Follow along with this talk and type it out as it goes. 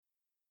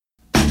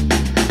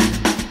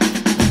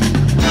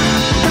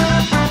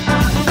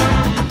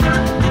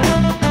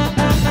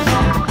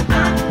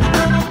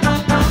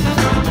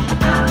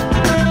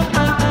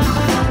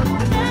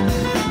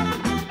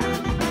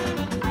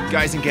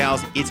guys and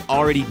gals, it's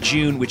already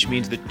June, which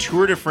means the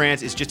Tour de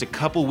France is just a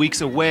couple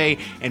weeks away,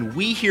 and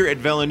we here at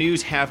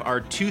VeloNews have our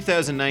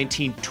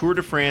 2019 Tour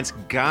de France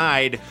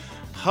guide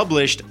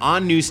published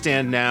on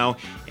newsstand now,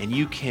 and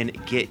you can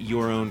get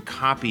your own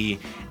copy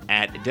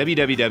at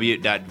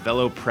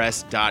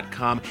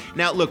www.velopress.com.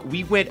 Now, look,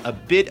 we went a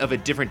bit of a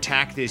different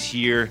tack this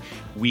year.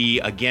 We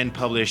again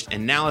published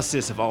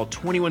analysis of all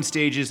 21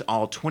 stages,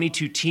 all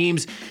 22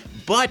 teams,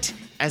 but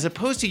as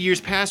opposed to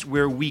years past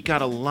where we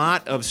got a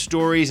lot of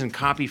stories and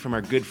copy from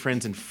our good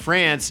friends in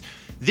France,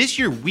 this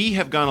year we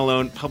have gone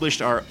alone,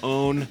 published our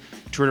own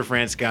Tour de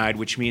France guide,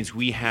 which means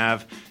we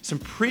have some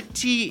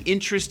pretty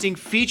interesting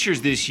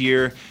features this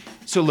year.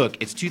 So look,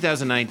 it's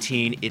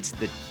 2019. It's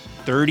the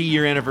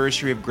 30-year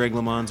anniversary of Greg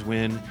LeMond's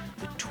win,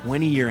 the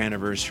 20-year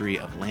anniversary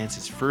of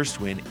Lance's first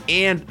win,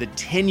 and the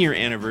 10-year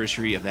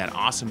anniversary of that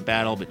awesome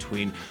battle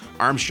between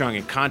Armstrong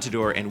and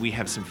Contador. And we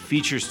have some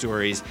feature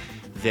stories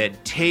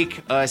that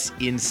take us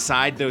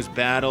inside those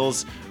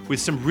battles with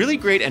some really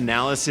great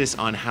analysis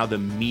on how the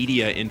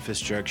media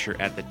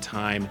infrastructure at the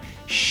time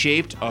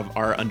shaped of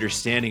our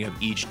understanding of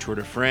each Tour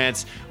de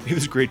France. We have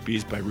this great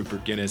piece by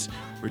Rupert Guinness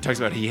where he talks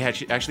about he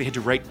actually had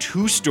to write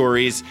two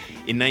stories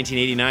in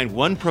 1989,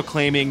 one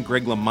proclaiming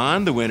Greg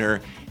LeMond the winner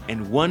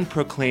and one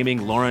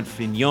proclaiming Laurent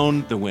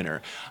Fignon the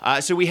winner.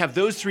 So we have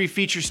those three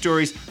feature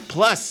stories,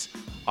 plus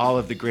all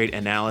of the great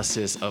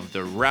analysis of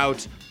the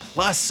route,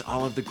 plus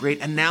all of the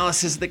great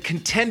analysis of the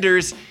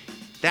contenders.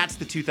 That's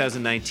the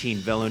 2019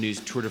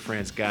 VeloNews Tour de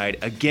France guide.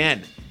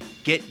 Again,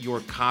 get your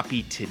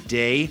copy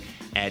today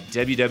at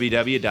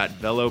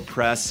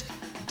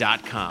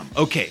www.velopress.com.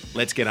 Okay,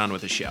 let's get on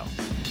with the show.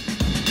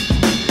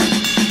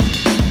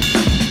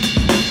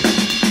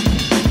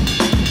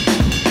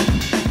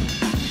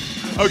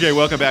 Okay,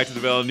 welcome back to the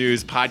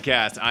VeloNews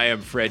podcast. I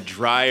am Fred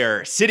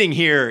Dreyer, sitting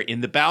here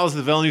in the bowels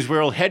of the VeloNews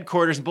World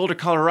Headquarters in Boulder,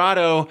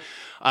 Colorado.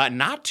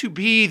 Not to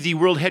be the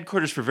world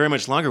headquarters for very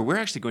much longer. We're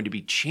actually going to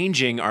be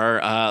changing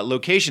our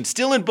location.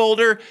 Still in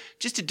Boulder,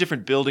 just a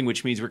different building,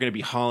 which means we're going to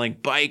be hauling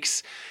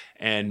bikes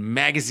and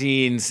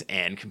magazines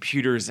and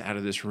computers out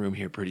of this room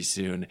here pretty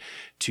soon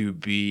to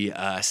be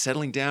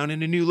settling down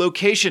in a new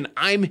location.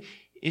 I'm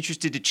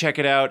interested to check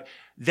it out.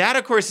 That,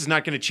 of course, is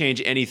not going to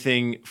change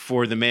anything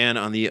for the man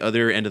on the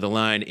other end of the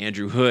line,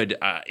 Andrew Hood.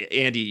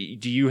 Andy,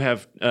 do you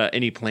have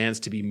any plans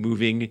to be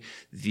moving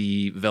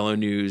the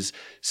VeloNews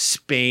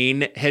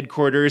Spain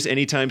headquarters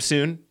anytime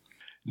soon?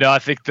 No, I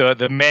think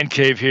the man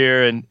cave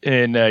here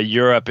in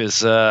Europe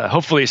is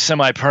hopefully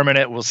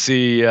semi-permanent. We'll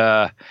see.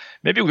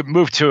 Maybe we could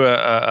move to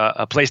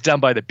a place down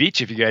by the beach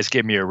if you guys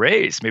give me a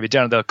raise. Maybe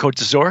down to the Côte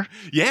d'Azur.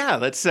 Yeah,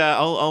 let's.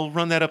 I'll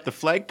run that up the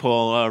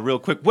flagpole real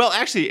quick. Well,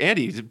 actually,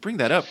 Andy, to bring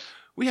that up,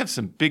 we have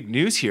some big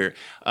news here.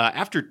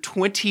 After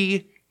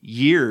 20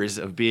 years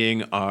of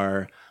being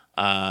our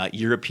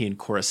European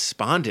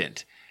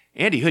correspondent,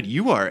 Andy Hood,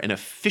 you are an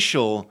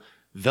official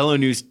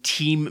VeloNews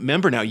team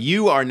member now.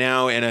 You are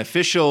now an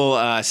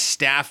official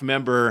staff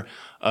member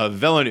of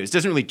VeloNews.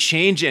 Doesn't really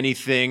change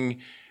anything,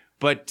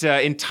 but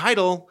in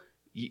title,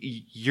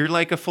 you're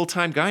like a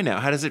full-time guy now.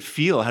 How does it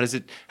feel? How does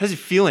it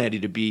feel, Andy,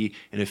 to be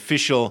an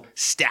official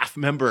staff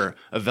member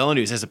of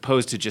VeloNews as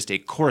opposed to just a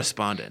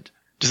correspondent?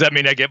 Does that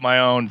mean I get my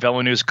own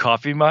VeloNews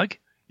coffee mug?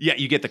 Yeah,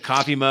 you get the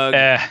coffee mug,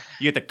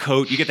 you get the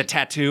coat, you get the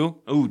tattoo.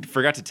 Oh,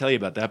 forgot to tell you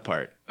about that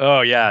part.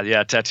 Oh,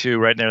 yeah, tattoo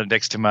right there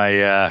next to my,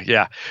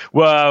 yeah.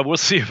 Well, we'll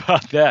see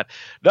about that.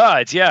 No,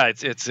 it's going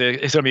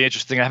to be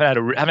interesting. I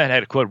haven't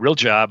had a quote real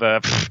job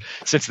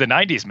since the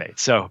 90s, mate.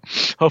 So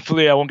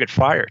hopefully I won't get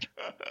fired.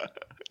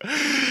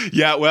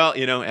 Yeah, well,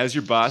 as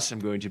your boss, I'm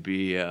going to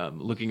be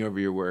looking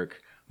over your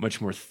work much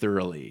more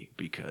thoroughly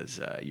because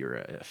you're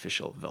an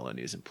official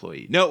VeloNews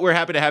employee. No, we're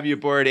happy to have you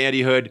aboard,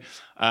 Andy Hood.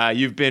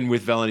 You've been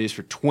with VeloNews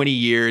for 20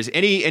 years.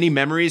 Any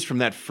memories from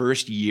that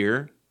first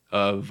year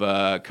of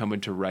coming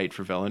to write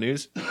for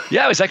VeloNews?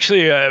 Yeah, it was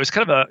actually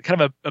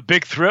kind of a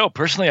big thrill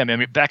personally. I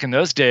mean, back in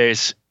those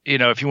days,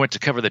 if you went to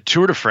cover the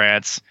Tour de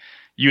France,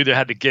 you either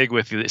had the gig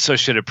with the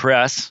Associated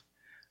Press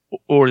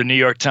or the New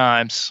York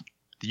Times,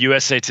 the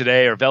USA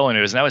Today, or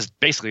VeloNews, and that was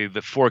basically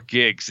the four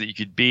gigs that you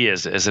could be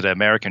as an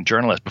American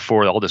journalist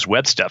before all this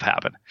web stuff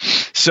happened.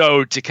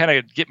 So to kind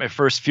of get my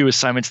first few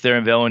assignments there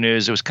in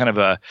VeloNews, it was kind of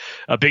a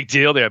big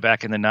deal there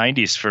back in the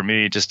 90s for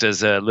me, just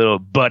as a little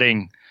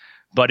budding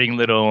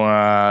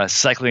little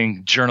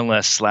cycling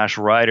journalist /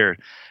 writer.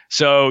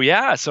 So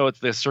yeah,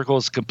 the circle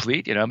is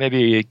complete.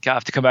 Maybe you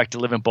have to come back to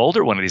live in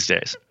Boulder one of these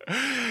days.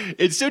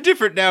 It's so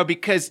different now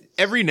because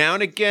every now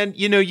and again,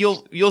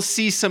 you'll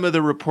see some of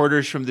the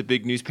reporters from the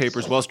big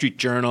newspapers, Wall Street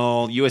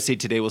Journal, USA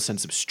Today will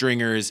send some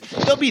stringers.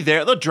 They'll be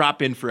there. They'll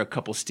drop in for a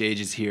couple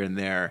stages here and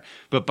there.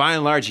 But by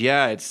and large,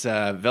 yeah, it's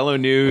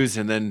VeloNews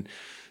and then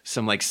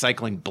some like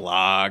cycling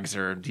blogs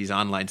or these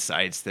online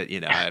sites that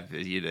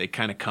they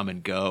kind of come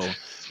and go.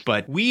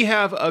 But we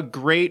have a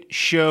great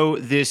show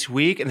this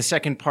week. In the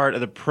second part of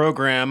the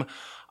program,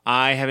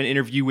 I have an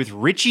interview with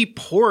Richie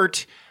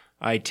Porte.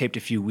 I taped a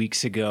few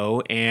weeks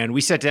ago, and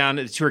we sat down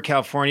at the Tour of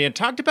California and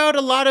talked about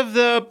a lot of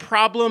the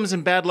problems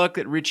and bad luck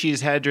that Richie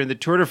has had during the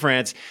Tour de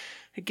France.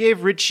 it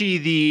gave Richie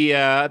the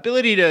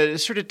ability to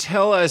sort of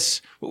tell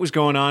us what was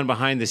going on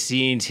behind the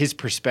scenes, his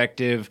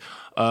perspective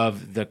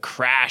of the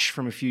crash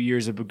from a few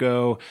years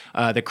ago,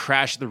 the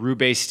crash of the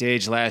Roubaix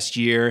stage last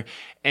year,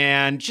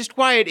 and just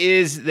why it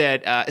is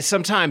that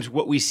sometimes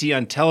what we see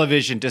on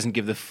television doesn't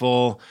give the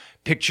full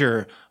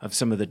picture of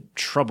some of the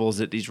troubles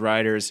that these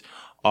riders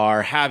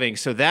are having.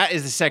 So that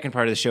is the second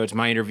part of the show. It's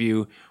my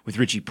interview with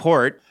Richie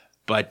Porte.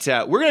 But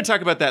we're going to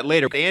talk about that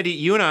later. Andy,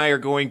 you and I are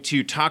going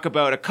to talk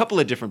about a couple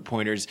of different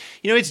pointers.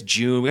 You know, it's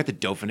June. We got the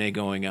Dauphiné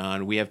going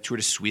on. We have Tour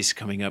de Suisse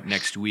coming up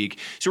next week.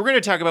 So we're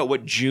going to talk about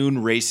what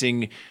June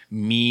racing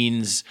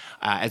means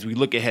as we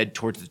look ahead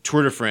towards the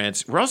Tour de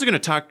France. We're also going to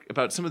talk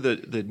about some of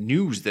the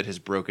news that has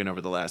broken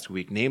over the last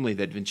week, namely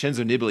that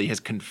Vincenzo Nibali has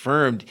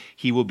confirmed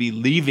he will be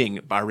leaving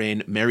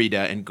Bahrain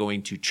Merida and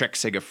going to Trek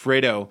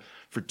Segafredo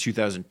for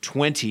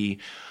 2020.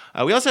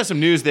 We also have some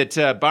news that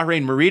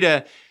Bahrain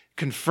Merida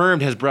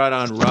confirmed has brought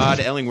on Rod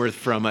Ellingworth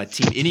from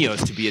Team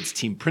Ineos to be its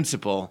team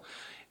principal.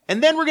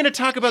 And then we're going to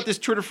talk about this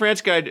Tour de France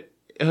guide,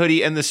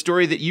 Hoodie, and the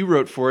story that you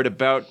wrote for it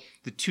about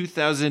the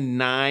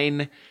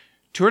 2009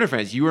 Tour de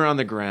France. You were on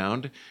the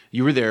ground.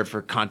 You were there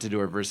for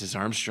Contador versus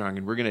Armstrong,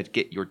 and we're going to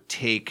get your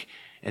take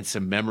and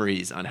some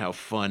memories on how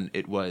fun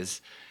it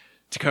was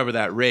to cover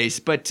that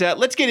race. But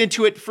let's get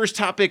into it. First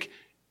topic,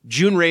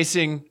 June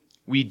racing.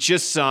 We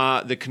just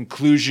saw the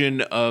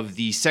conclusion of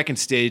the second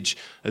stage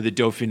of the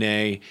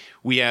Dauphiné.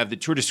 We have the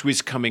Tour de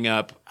Suisse coming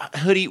up.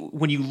 Hoodie,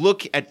 when you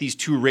look at these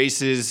two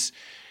races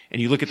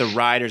and you look at the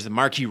riders, the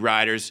marquee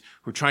riders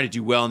who are trying to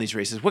do well in these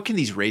races, what can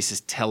these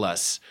races tell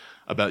us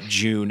about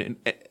June?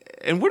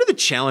 And what are the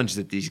challenges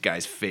that these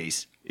guys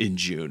face in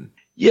June?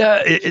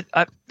 Yeah,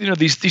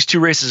 these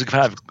two races have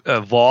kind of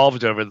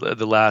evolved over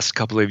the last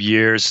couple of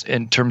years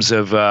in terms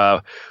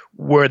of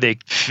where they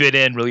fit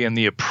in really in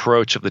the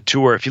approach of the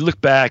Tour. If you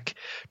look back,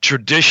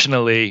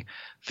 traditionally,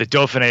 the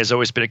Dauphiné has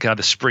always been kind of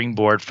the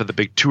springboard for the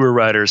big Tour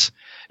riders.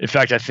 In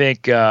fact, I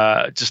think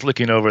just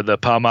looking over the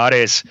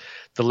palmarès,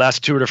 the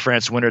last Tour de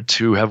France winner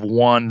to have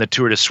won the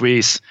Tour de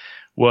Suisse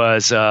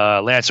was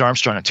Lance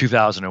Armstrong in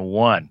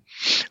 2001.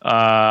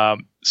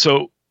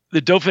 So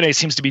the Dauphiné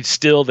seems to be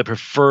still the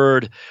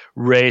preferred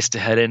race to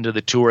head into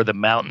the Tour. The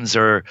mountains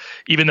are,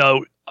 even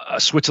though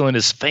Switzerland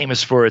is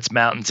famous for its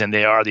mountains and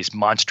they are these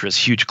monstrous,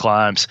 huge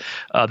climbs,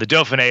 the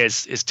Dauphiné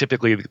is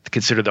typically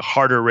considered the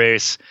harder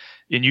race.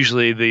 And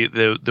usually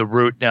the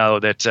route now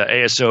that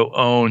ASO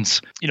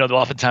owns, they'll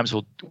oftentimes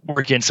will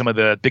work in some of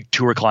the big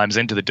Tour climbs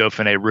into the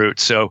Dauphiné route.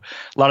 So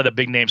a lot of the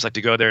big names like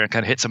to go there and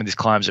kind of hit some of these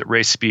climbs at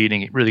race speed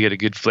and really get a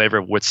good flavor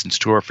of what's in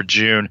store for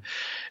June.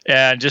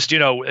 And just,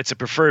 it's a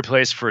preferred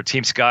place for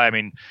Team Sky. I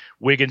mean,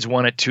 Wiggins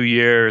won it 2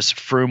 years,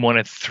 Froome won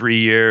it 3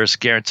 years,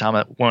 Geraint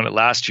Thomas won it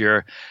last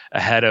year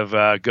ahead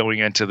of going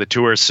into the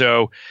Tour.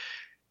 So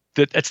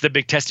that's the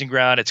big testing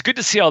ground. It's good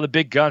to see all the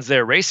big guns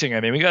there racing.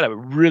 I mean, we got a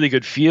really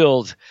good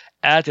field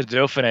at the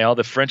Dauphiné. All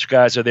the French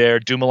guys are there.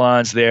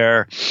 Dumoulin's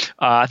there.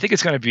 I think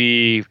it's going to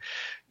be,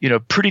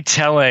 pretty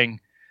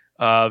telling.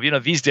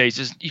 These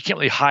days, you can't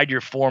really hide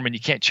your form and you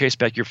can't chase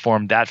back your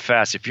form that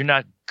fast. If you're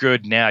not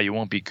good now, you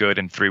won't be good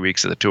in 3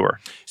 weeks of the Tour.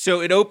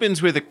 So it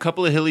opens with a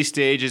couple of hilly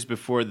stages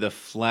before the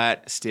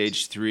flat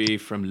stage 3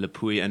 from Le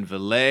Puy and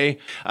Velay.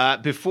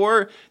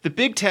 Before the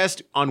big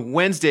test on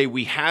Wednesday,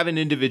 we have an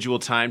individual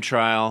time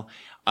trial.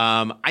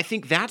 I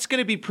think that's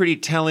going to be pretty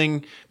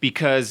telling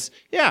because,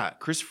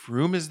 Chris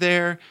Froome is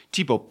there,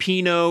 Thibaut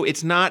Pinot.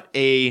 It's not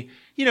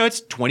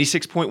it's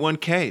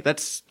 26.1K.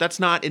 That's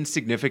not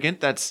insignificant.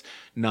 That's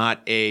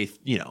not a,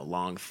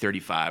 long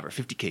 35 or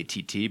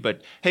 50K TT,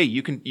 but hey,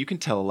 you can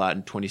tell a lot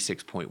in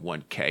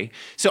 26.1K.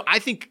 So I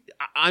think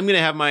I'm going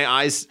to have my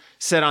eyes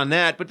set on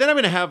that, but then I'm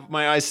going to have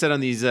my eyes set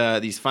on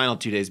these final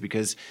 2 days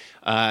because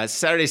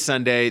Saturday,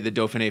 Sunday, the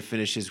Dauphiné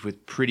finishes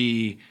with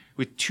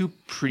two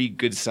pretty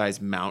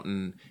good-sized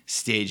mountain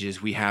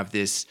stages. We have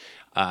this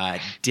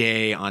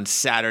day on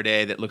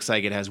Saturday that looks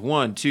like it has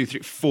 1, 2,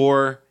 3,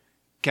 4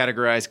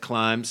 categorized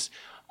climbs.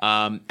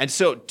 And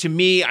so to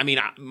me, I mean,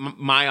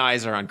 my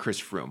eyes are on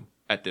Chris Froome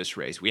at this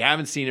race. We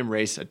haven't seen him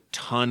race a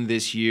ton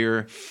this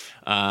year.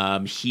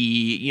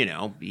 He's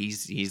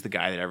the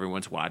guy that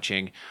everyone's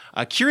watching.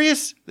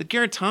 Curious that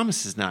Geraint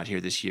Thomas is not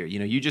here this year.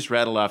 You just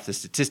rattled off the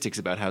statistics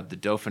about how the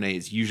Dauphiné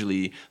is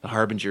usually the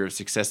harbinger of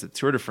success at the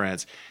Tour de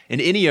France.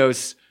 And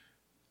Ineos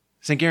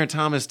sent Geraint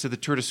Thomas to the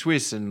Tour de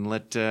Suisse and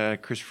let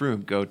Chris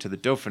Froome go to the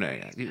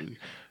Dauphiné.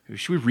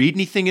 Should we read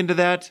anything into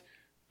that?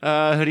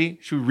 Hoodie,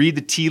 should we read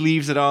the tea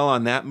leaves at all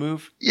on that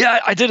move? Yeah,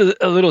 I did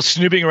a little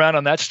snooping around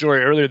on that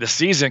story earlier this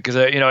season because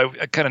I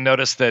kind of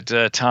noticed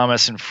that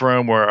Thomas and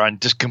Froome were on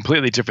just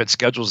completely different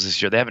schedules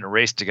this year. They haven't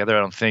raced together. I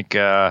don't think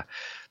there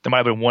might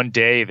have been one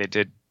day they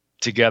did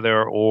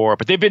together,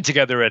 but they've been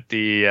together at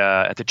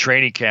the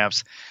training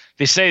camps.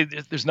 They say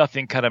there's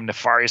nothing kind of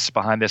nefarious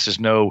behind this. There's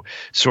no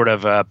sort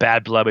of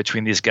bad blood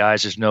between these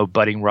guys. There's no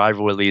budding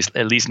rivalry,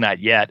 at least not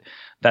yet.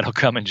 That'll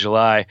come in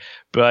July.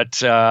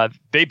 But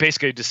they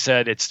basically just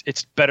said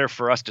it's better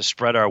for us to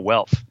spread our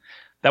wealth.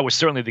 That was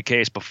certainly the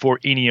case before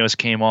Ineos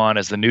came on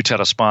as the new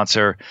title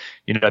sponsor.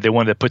 They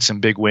wanted to put some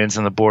big wins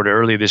on the board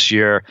early this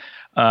year.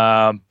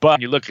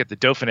 But you look at the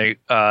Dauphiné,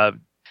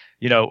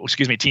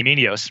 Team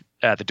Ineos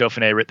at the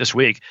Dauphiné this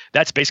week.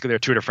 That's basically their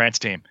Tour de France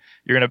team.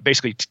 You're going to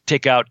basically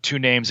take out two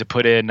names and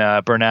put in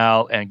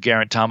Bernal and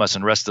Geraint Thomas,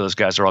 and the rest of those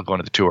guys are all going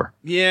to the Tour.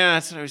 Yeah,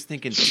 that's what I was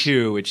thinking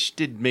too, which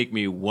did make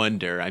me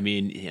wonder. I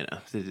mean,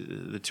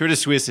 the Tour de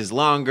Suisse is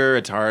longer,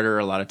 it's harder,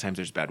 a lot of times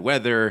there's bad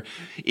weather.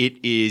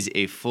 It is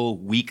a full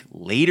week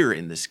later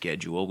in the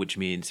schedule, which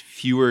means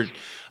fewer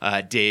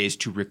days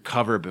to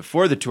recover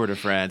before the Tour de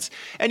France.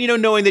 And,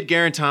 knowing that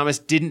Geraint Thomas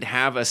didn't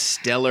have a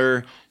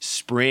stellar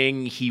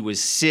spring, he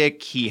was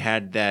sick, he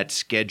had that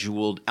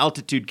scheduled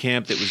altitude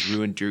camp that was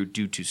ruined due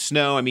to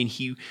snow. I mean,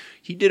 he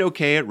did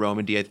okay at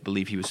Romandy. I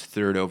believe he was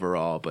third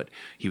overall, but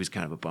he was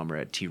kind of a bummer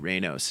at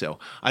Tirreno. So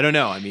I don't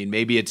know. I mean,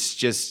 maybe it's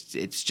just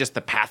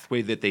the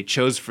pathway that they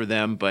chose for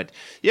them. But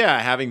yeah,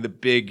 having the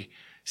big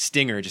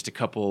stinger just a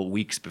couple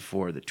weeks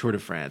before the Tour de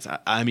France,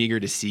 I'm eager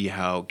to see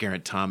how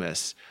Geraint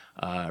Thomas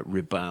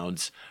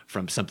rebounds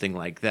from something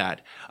like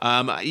that.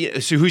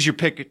 So who's your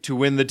pick to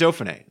win the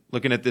Dauphiné?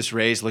 Looking at this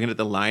race, looking at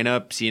the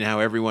lineup, seeing how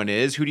everyone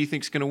is, who do you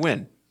think is going to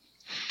win?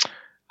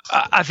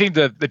 I think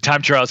the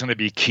time trial is going to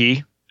be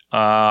key.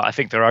 I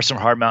think there are some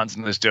hard mountains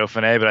in this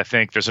Dauphiné, but I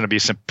think there's going to be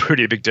some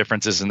pretty big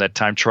differences in that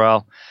time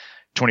trial.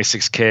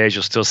 26Ks,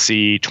 you'll still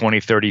see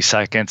 20, 30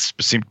 seconds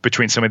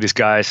between some of these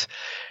guys.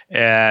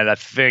 And I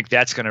think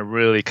that's going to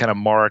really kind of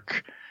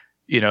mark,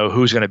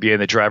 who's going to be in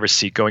the driver's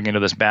seat going into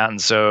this mountain.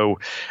 So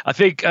I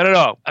don't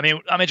know. I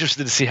mean, I'm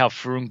interested to see how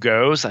Froome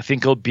goes. I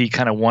think he'll be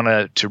kind of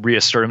want to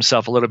reassert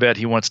himself a little bit.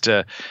 He wants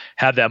to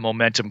have that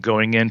momentum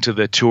going into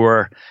the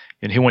Tour,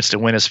 and he wants to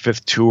win his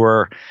fifth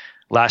Tour.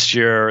 Last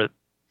year,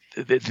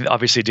 it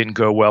obviously didn't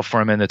go well for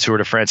him in the Tour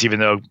de France, even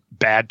though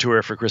bad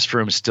Tour for Chris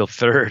Froome is still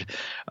third.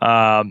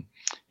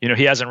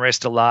 He hasn't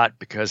raced a lot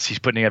because he's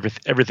putting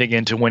everything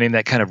into winning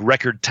that kind of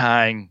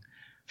record-tying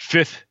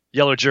fifth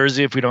yellow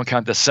jersey, if we don't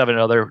count the 7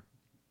 other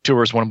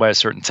Tours won by a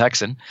certain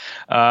Texan.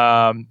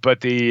 I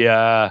think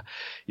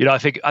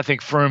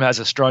Froome has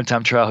a strong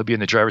time trial. He'll be in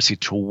the driver's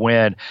seat to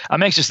win.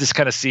 I'm anxious to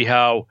kind of see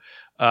how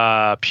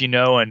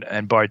Pinot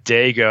and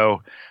Bardet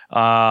go.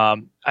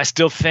 I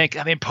still think,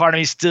 part of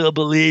me still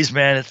believes,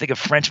 man, I think a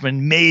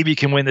Frenchman maybe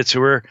can win the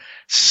Tour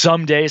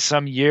someday,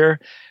 some year.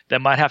 That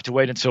might have to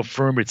wait until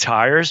Froome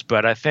retires.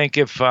 But I think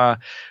if my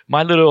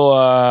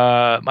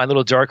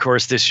little dark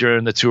horse this year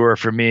in the Tour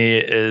for me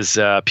is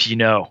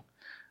Pinot.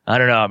 I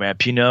don't know, man.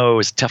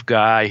 Pinot is a tough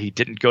guy. He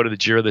didn't go to the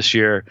Giro this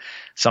year.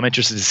 So I'm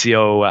interested to see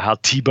how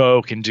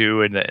Thibaut can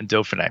do in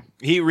Dauphiné.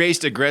 He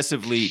raced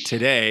aggressively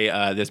today,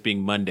 this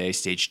being Monday,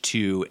 stage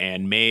 2,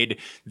 and made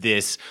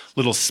this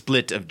little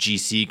split of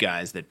GC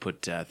guys that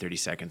put 30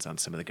 seconds on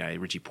some of the guys.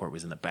 Richie Porte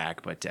was in the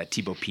back, but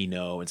Thibaut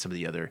Pinot and some of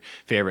the other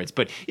favorites.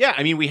 But yeah,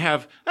 we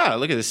have,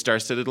 look at this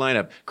star-studded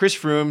lineup. Chris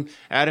Froome,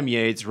 Adam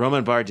Yates,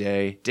 Romain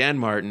Bardet, Dan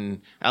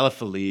Martin,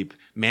 Alaphilippe,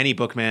 Manny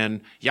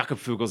Bookman, Jakob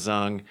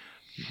Fuglsang,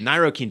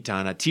 Nairo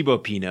Quintana,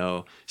 Thibaut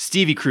Pinot,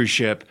 Stevie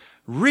Cruship,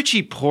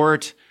 Richie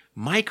Porte,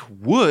 Mike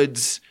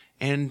Woods,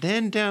 and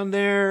then down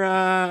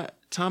there,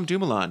 Tom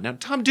Dumoulin. Now,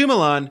 Tom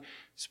Dumoulin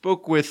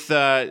spoke with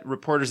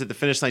reporters at the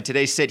finish line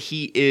today, said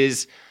he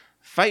is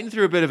fighting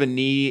through a bit of a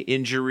knee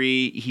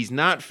injury. He's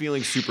not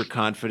feeling super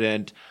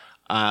confident.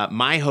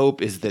 My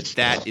hope is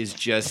that is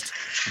just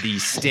the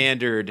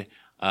standard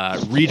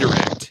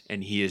redirect,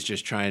 and he is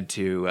just trying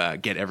to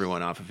get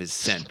everyone off of his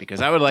scent, because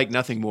I would like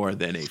nothing more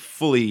than a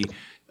fully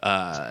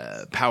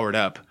powered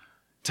up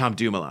Tom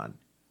Dumoulin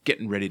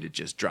getting ready to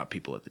just drop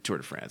people at the Tour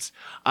de France.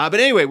 But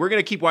anyway, we're going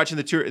to keep watching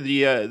the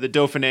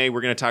Dauphiné.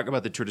 We're going to talk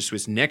about the Tour de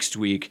Suisse next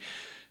week.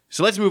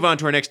 So let's move on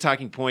to our next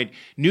talking point.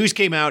 News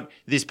came out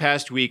this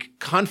past week,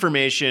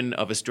 confirmation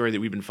of a story that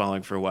we've been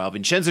following for a while.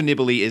 Vincenzo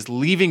Nibali is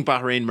leaving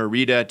Bahrain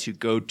Merida to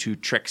go to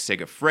Trek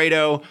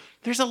Segafredo.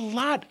 There's a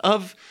lot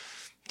of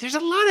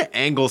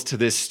angles to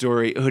this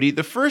story, Udi.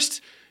 The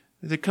first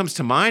that comes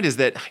to mind is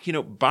that,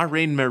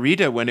 Bahrain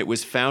Merida, when it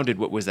was founded,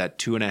 what was that,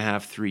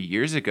 2.5, 3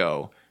 years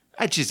ago,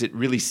 it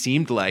really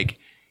seemed like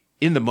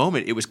in the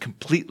moment it was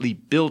completely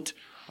built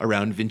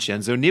around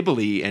Vincenzo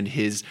Nibali and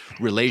his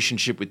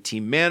relationship with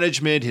team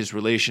management, his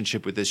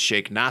relationship with this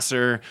Sheikh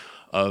Nasser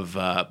of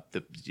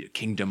the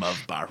Kingdom of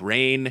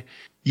Bahrain.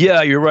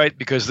 Yeah, you're right,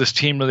 because this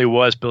team really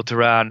was built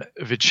around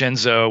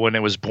Vincenzo when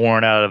it was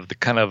born out of the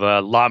kind of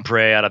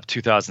Lampre out of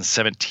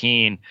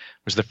 2017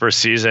 was the first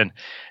season.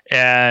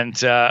 And,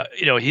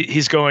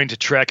 he's going to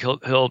Trek. He'll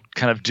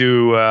kind of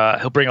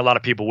he'll bring a lot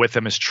of people with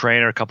him, his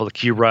trainer, a couple of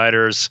key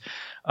riders,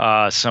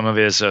 some of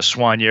his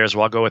soigneurs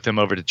will all go with him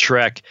over to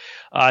Trek.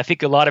 I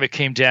think a lot of it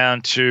came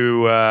down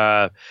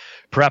to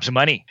perhaps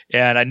money.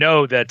 And I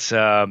know that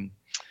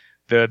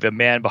the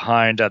man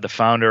behind the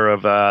founder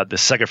of the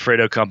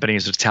Segafredo company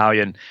is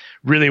Italian,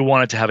 really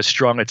wanted to have a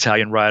strong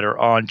Italian rider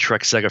on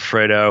Trek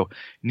Segafredo.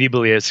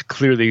 Nibali is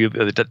clearly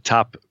the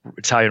top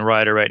Italian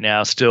rider right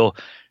now, still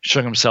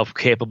showing himself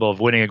capable of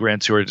winning a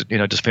Grand Tour.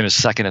 Just finished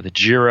second at the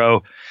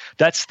Giro.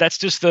 That's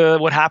just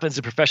what happens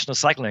in professional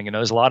cycling.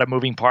 There's a lot of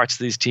moving parts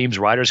to these teams.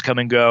 Riders come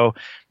and go,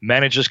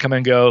 managers come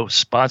and go,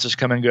 sponsors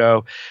come and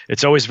go.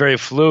 It's always very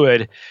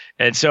fluid.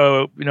 And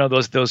so,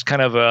 those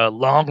kind of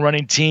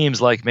long-running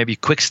teams like maybe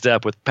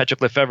Quick-Step with Patrick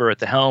Lefevere at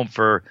the helm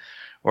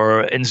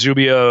or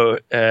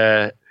Nzube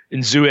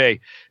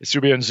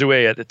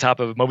at the top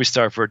of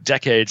Movistar for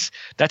decades.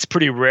 That's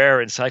pretty rare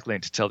in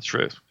cycling, to tell the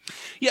truth.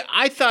 Yeah,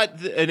 I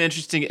thought an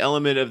interesting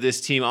element of this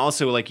team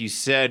also, like you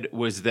said,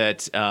 was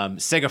that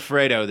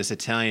Segafredo, this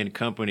Italian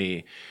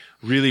company,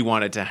 really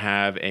wanted to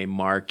have a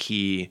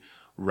marquee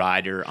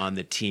rider on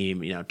the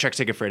team. Trek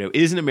Segafredo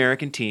is an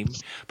American team,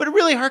 but it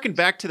really harkened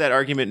back to that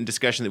argument and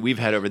discussion that we've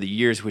had over the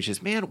years, which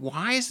is, man,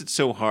 why is it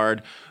so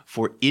hard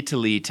for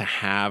Italy to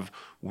have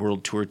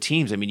World Tour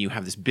teams? I mean, you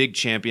have this big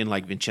champion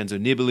like Vincenzo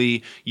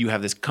Nibali. You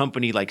have this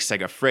company like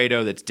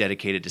Segafredo that's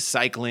dedicated to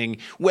cycling.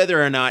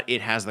 Whether or not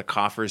it has the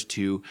coffers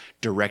to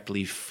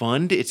directly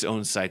fund its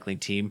own cycling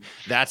team,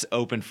 that's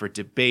open for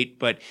debate.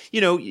 But,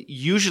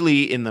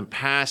 usually in the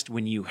past,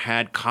 when you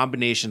had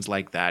combinations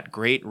like that,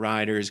 great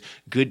riders,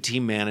 good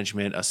team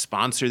management, a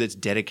sponsor that's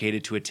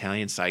dedicated to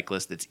Italian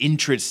cyclists, that's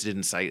interested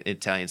in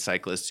Italian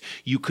cyclists,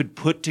 you could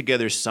put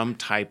together some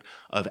type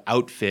of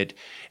outfit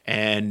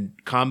and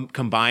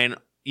combine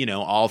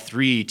all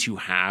three to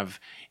have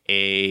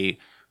a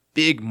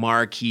big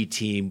marquee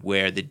team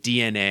where the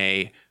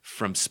DNA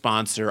from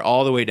sponsor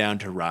all the way down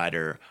to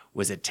rider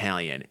was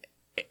Italian.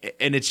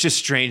 And it's just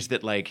strange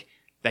that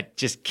that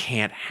just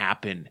can't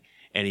happen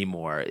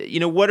anymore.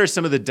 What are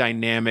some of the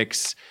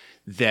dynamics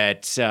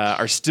that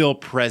are still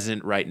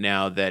present right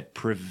now that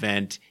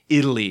prevent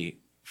Italy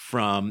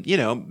from,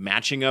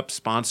 matching up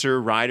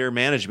sponsor, rider,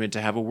 management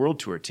to have a World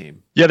Tour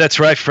team? Yeah, that's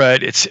right,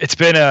 Fred. It's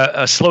been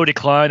a slow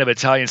decline of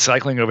Italian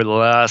cycling over the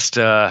last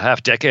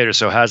half decade or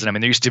so, hasn't it? I mean,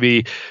 there used to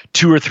be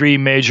 2 or 3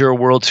 major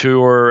World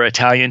Tour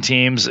Italian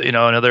teams,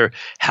 another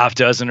half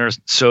dozen or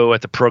so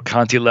at the Pro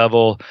Conti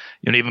level,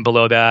 even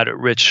below that at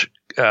rich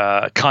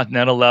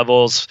continental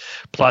levels,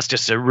 plus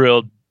just a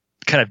real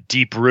kind of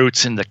deep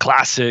roots in the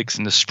classics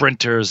and the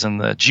sprinters and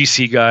the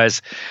GC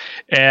guys.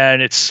 And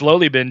it's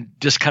slowly been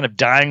just kind of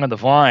dying on the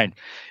vine.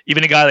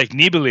 Even a guy like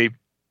Nibali,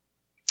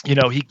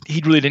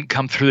 he really didn't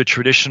come through the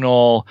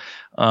traditional,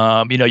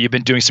 you've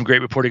been doing some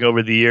great reporting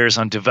over the years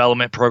on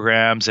development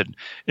programs and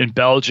in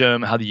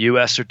Belgium, how the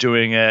US are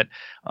doing it,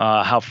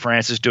 how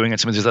France is doing it,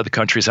 some of these other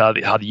countries, how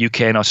the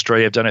UK and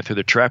Australia have done it through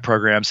their track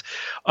programs.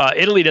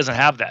 Italy doesn't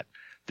have that.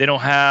 They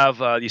don't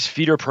have these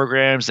feeder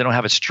programs. They don't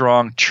have a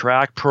strong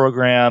track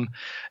program.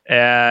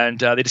 And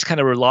they just kind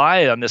of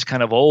rely on this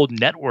kind of old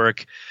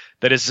network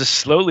that has just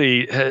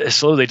slowly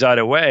died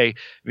away.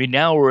 I mean,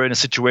 now we're in a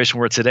situation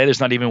where today there's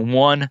not even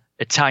one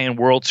Italian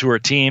World Tour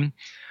team.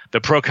 The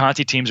Pro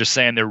Conti teams are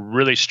saying they're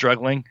really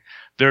struggling.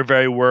 They're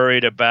very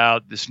worried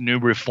about this new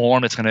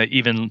reform. It's going to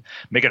even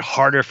make it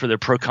harder for the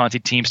Pro Conti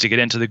teams to get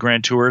into the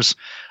Grand Tours.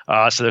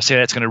 So they're saying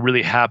that's going to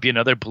really be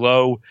another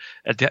blow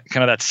at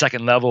kind of that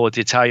second level with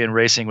the Italian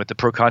racing with the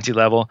Pro Conti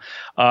level.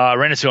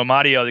 Renato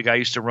Amadio, the guy who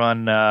used to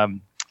run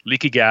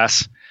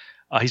Liquigas,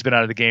 he's been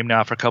out of the game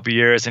now for a couple of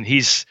years, and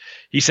he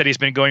said he's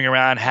been going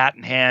around hat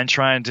in hand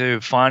trying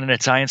to find an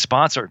Italian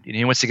sponsor.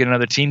 He wants to get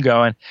another team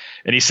going,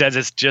 and he says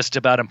it's just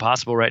about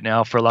impossible right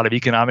now for a lot of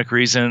economic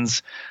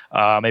reasons,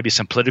 maybe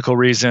some political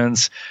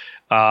reasons.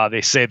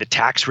 They say the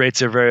tax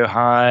rates are very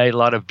high, a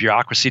lot of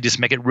bureaucracy just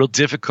make it real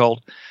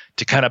difficult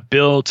to kind of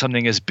build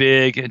something as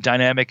big and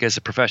dynamic as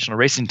a professional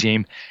racing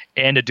team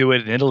and to do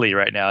it in Italy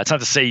right now. It's not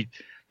to say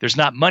there's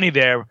not money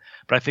there,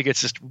 but I think it's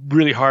just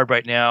really hard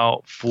right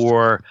now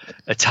for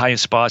Italian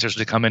sponsors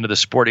to come into the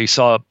sport. You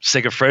saw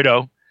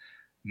Segafredo,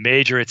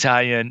 major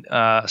Italian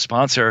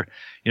sponsor.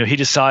 He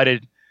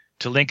decided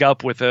to link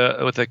up with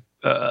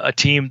a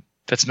team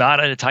that's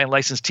not an Italian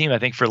licensed team, I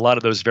think, for a lot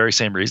of those very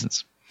same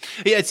reasons.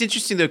 Yeah, it's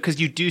interesting, though,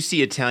 because you do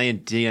see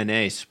Italian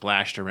DNA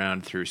splashed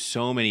around through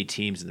so many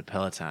teams in the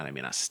peloton. I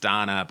mean,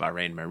 Astana,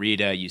 Bahrain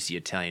Merida, you see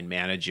Italian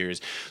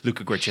managers,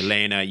 Luca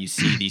Guercilena, you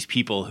see these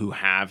people who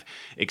have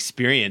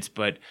experience.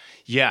 But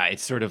yeah,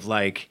 it's sort of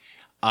like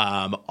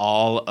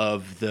all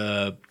of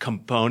the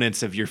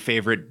components of your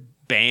favorite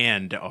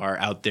band are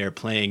out there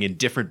playing in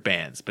different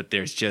bands, but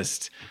there's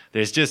just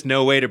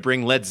no way to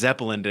bring Led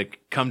Zeppelin to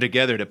come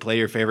together to play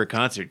your favorite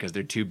concert because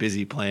they're too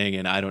busy playing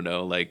in, I don't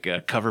know,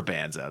 cover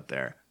bands out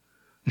there.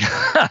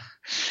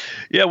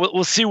 Yeah,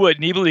 we'll see what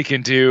Nibali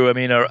can do. I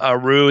mean,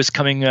 Aru is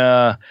coming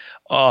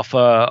off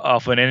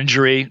an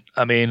injury.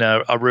 I mean,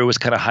 Aru was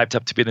kind of hyped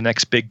up to be the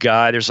next big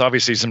guy. There's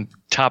obviously some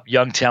top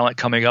young talent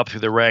coming up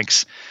through the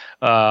ranks.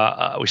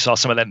 We saw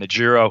some of that in the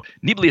Giro.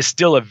 Nibali is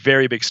still a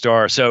very big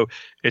star, so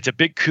it's a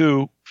big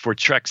coup for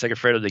Trek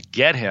Segafredo to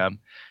get him.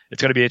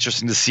 It's going to be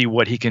interesting to see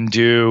what he can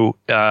do,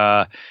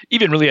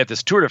 even really at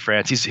this Tour de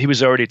France. He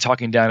was already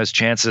talking down his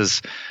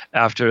chances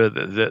after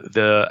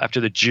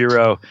the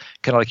Giro,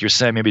 kind of like you're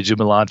saying, maybe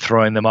Dumoulin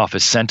throwing them off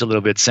his scent a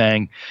little bit,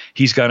 saying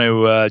he's going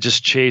to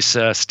just chase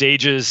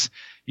stages.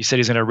 He said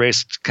he's going to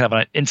race kind of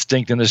on an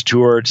instinct in this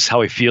tour, just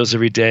how he feels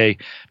every day,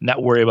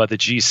 not worry about the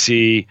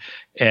GC.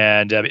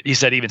 And he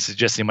said even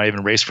suggesting he might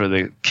even race for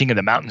the King of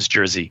the Mountains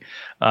jersey,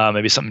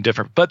 maybe something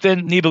different. But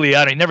then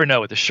Nibali, you never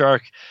know with the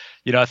Shark.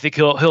 I think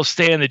he'll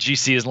stay in the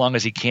GC as long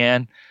as he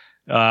can.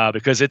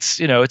 Because it's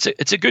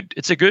a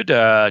good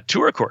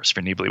tour course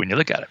for Nibali when you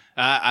look at it.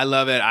 I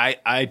love it.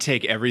 I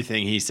take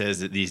everything he says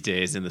these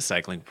days in the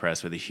cycling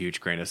press with a huge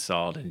grain of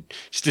salt, and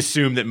just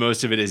assume that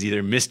most of it is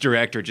either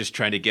misdirect or just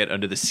trying to get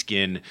under the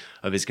skin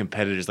of his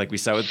competitors, like we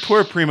saw with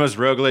poor Primoz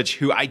Roglic,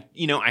 who I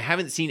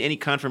haven't seen any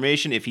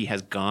confirmation if he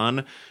has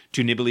gone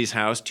to Nibali's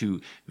house to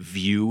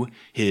view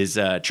his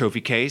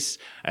trophy case,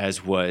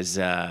 as was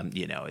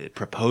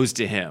proposed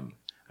to him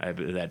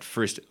that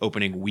first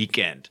opening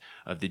weekend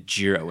of the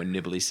Giro, when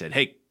Nibali said,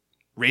 "Hey,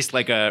 race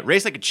like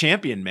a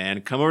champion,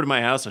 man. Come over to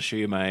my house. I'll show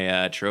you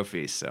my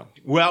trophies." So,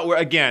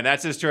 again,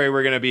 that's the story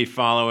we're going to be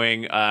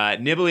following.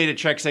 Nibali to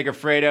Trek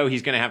Segafredo.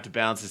 He's going to have to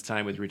balance his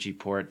time with Richie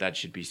Porte. That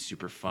should be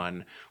super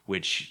fun,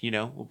 which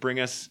will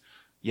bring us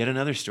yet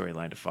another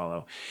storyline to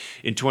follow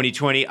in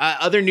 2020.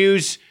 Other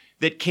news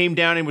that came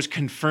down and was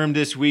confirmed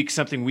this week,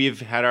 something we've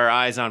had our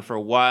eyes on for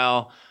a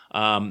while.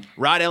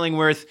 Rod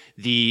Ellingworth,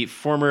 the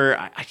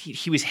former,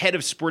 he was head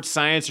of sports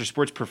science or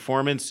sports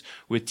performance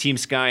with Team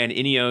Sky and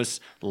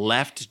Ineos,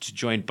 left to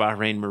join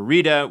Bahrain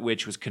Merida,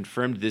 which was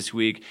confirmed this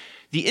week.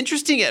 The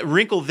interesting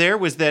wrinkle there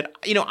was that,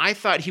 I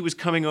thought he was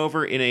coming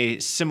over in a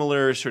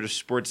similar sort of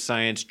sports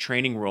science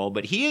training role,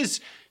 but he is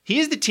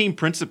the team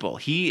principal.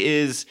 He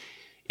is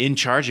in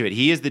charge of it.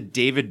 He is the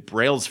David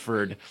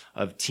Brailsford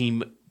of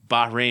Team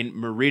Bahrain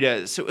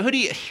Merida. So,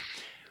 Hoodie,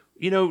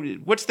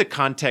 what's the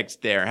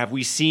context there? Have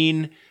we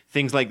seen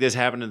things like this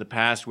happen in the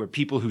past, where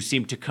people who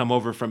seem to come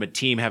over from a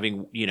team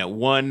having,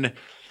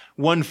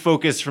 one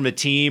focus from a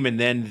team, and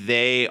then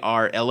they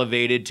are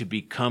elevated to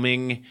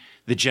becoming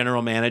the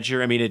general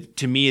manager? I mean,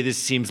 to me, this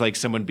seems like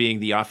someone being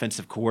the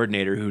offensive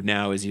coordinator who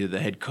now is either the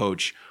head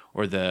coach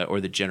or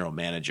the general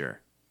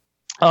manager.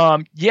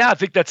 Yeah, I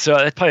think that's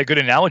probably a good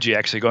analogy,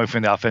 actually, going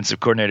from the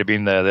offensive coordinator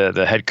being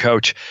the head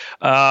coach.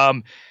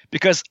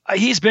 Because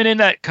he's been in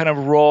that kind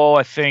of role,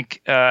 I think,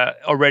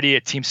 already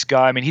at Team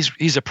Sky. I mean,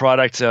 he's a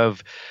product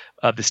of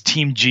this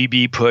Team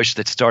GB push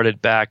that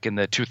started back in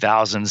the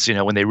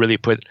 2000s, when they really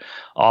put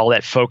all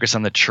that focus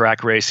on the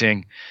track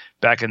racing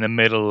back in the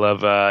middle of,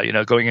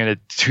 going into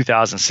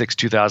 2006,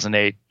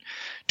 2008,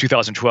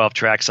 2012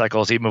 track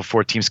cycles, even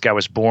before Team Sky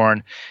was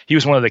born. He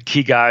was one of the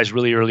key guys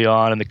really early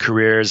on in the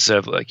careers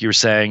of, like you were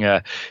saying,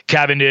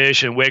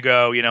 Cavendish and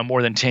Wigo,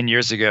 more than 10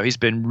 years ago. He's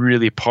been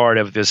really part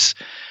of this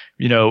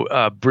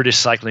British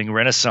cycling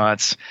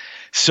renaissance.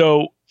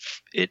 So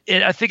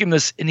I think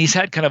and he's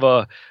had kind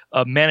of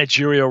a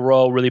managerial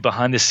role really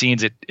behind the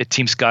scenes at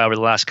Team Sky over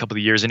the last couple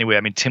of years anyway.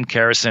 I mean, Tim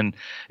Carrison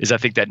is, I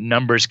think, that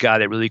numbers guy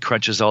that really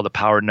crunches all the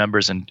power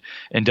numbers and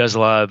does a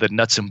lot of the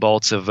nuts and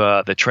bolts of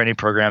the training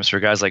programs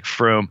for guys like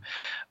Froome.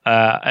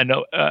 I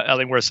know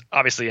Ellingworth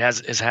obviously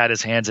has had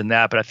his hands in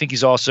that, but I think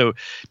he's also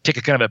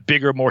taken kind of a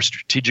bigger, more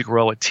strategic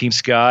role at Team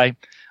Sky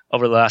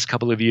over the last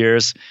couple of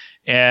years.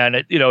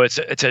 And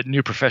it's a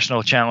new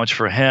professional challenge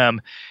for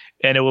him,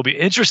 and it will be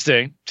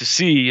interesting to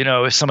see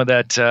if some of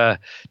that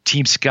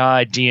Team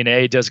Sky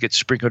DNA does get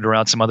sprinkled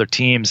around some other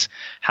teams,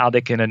 how they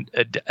can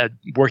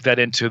work that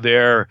into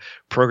their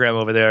program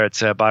over there at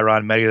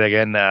Bahrain Merida.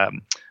 Again,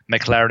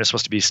 McLaren is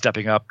supposed to be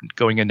stepping up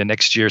going into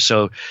next year,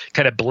 so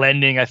kind of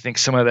blending, I think,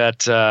 some of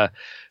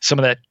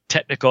that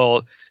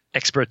technical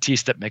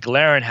expertise that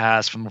McLaren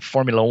has from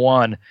Formula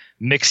One,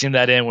 mixing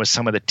that in with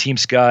some of the Team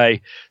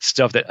Sky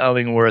stuff that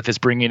Ellingworth is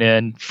bringing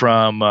in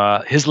from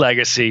his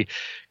legacy.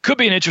 Could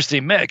be an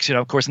interesting mix.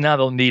 Of course, now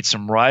they'll need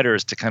some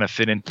riders to kind of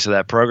fit into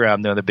that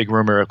program. The big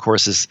rumor, of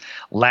course, is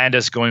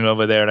Landis going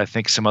over there, and I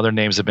think some other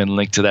names have been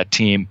linked to that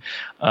team.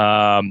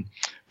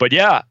 But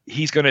yeah,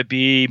 he's going to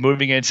be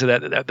moving into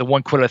that. The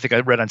one quote I think I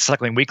read on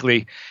Cycling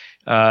Weekly,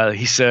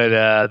 he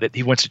said that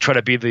he wants to try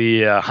to be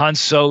the Han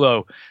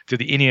Solo to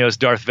the Ineos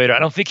Darth Vader. I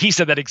don't think he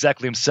said that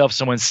exactly himself.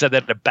 Someone said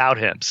that about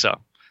him. So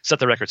set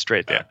the record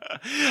straight there.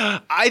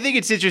 I think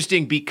it's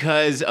interesting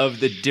because of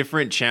the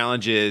different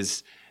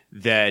challenges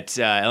that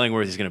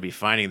Ellingworth is going to be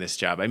finding this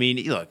job. I mean,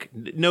 look,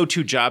 no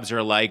two jobs are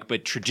alike,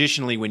 but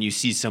traditionally when you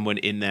see someone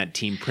in that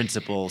team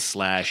principal /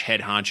 head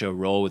honcho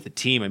role with the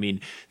team, I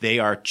mean, they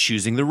are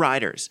choosing the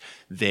riders.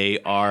 They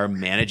are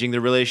managing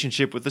the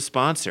relationship with the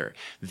sponsor.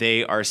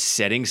 They are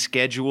setting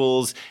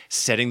schedules,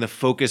 setting the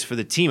focus for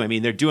the team. I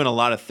mean, they're doing a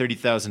lot of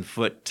 30,000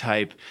 foot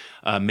type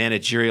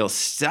managerial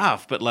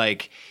stuff, but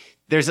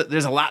there's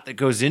a lot that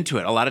goes into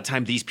it. A lot of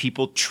time these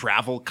people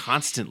travel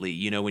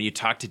constantly. When you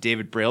talk to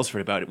David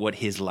Brailsford about what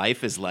his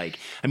life is like,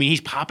 I mean,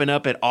 he's popping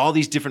up at all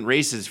these different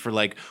races for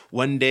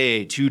 1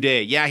 day, 2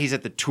 day. Yeah, he's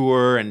at the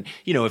Tour, and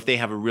if they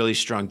have a really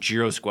strong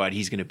Giro squad,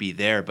 he's going to be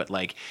there. But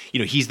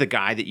he's the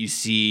guy that you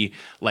see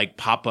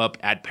pop up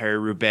at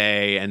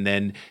Paris-Roubaix and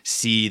then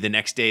see the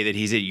next day that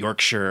he's at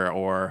Yorkshire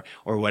or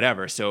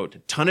whatever. So a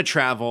ton of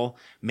travel,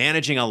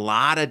 managing a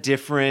lot of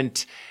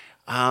different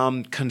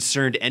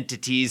concerned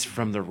entities,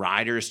 from the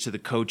riders to the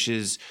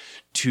coaches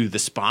to the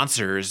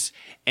sponsors,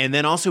 and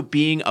then also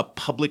being a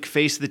public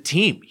face of the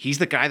team. He's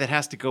the guy that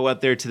has to go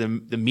out there to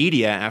the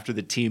media after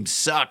the team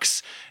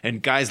sucks,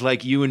 and guys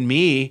like you and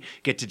me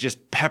get to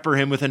just pepper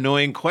him with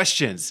annoying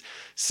questions.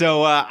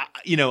 So,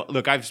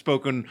 look, I've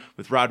spoken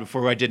with Rod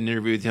before. I did an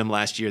interview with him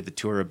last year at the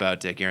tour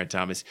about Geraint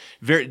Thomas.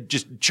 Very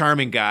just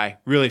charming guy,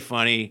 really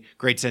funny,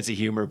 great sense of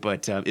humor,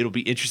 but it'll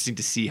be interesting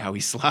to see how he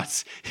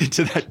slots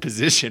into that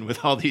position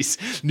with all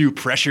these new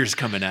pressures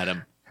coming at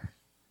him.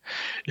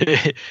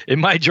 It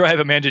might drive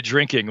a man to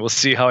drinking. We'll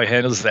see how he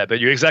handles that. But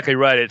you're exactly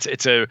right.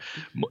 It's a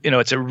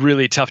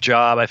really tough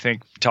job. I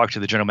think talk to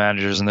the general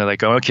managers and they're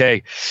like, oh,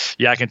 okay,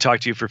 yeah, I can talk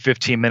to you for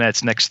 15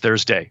 minutes next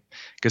Thursday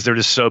because they're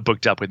just so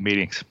booked up with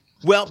meetings.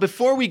 Well,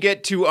 before we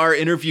get to our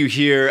interview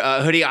here,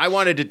 Hoodie, I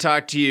wanted to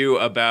talk to you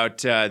about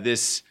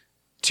this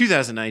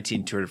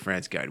 2019 Tour de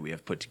France guide we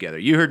have put together.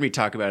 You heard me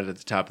talk about it at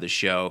the top of the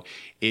show.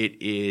 It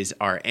is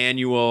our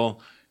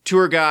annual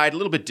tour guide, a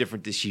little bit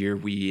different this year.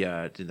 We,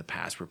 in the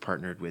past, were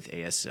partnered with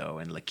ASO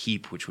and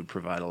L'Equipe, which would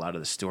provide a lot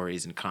of the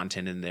stories and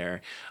content in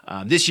there.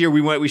 This year,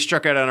 we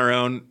struck out on our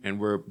own, and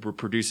we're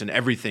producing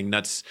everything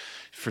nuts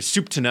for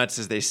soup to nuts,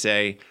 as they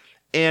say.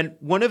 And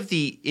one of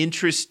the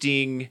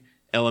interesting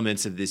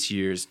elements of this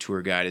year's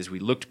tour guide is we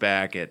looked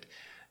back at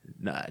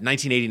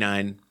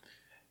 1989,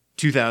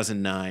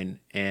 2009,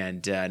 and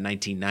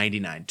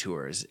 1999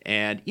 tours.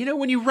 And,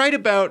 when you write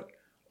about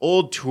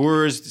old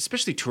tours,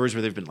 especially tours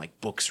where there have been like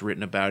books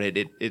written about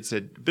it, it's a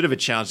bit of a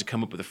challenge to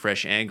come up with a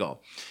fresh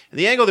angle. And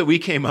the angle that we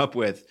came up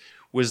with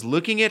was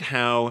looking at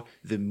how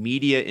the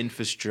media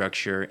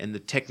infrastructure and the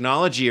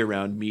technology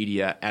around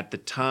media at the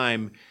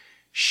time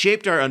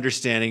shaped our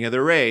understanding of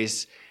the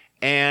race.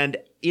 And,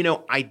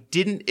 I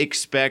didn't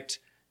expect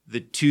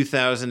the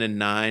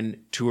 2009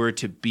 tour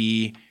to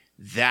be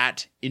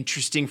that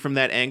interesting from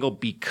that angle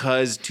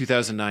because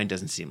 2009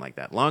 doesn't seem like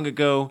that long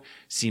ago.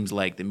 Seems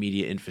like the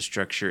media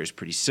infrastructure is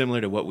pretty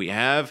similar to what we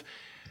have.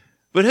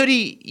 But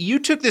Hoodie, you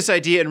took this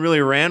idea and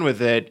really ran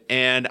with it,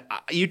 and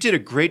you did a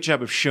great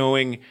job of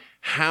showing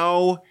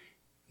how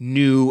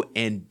new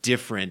and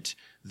different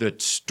the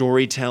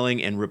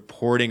storytelling and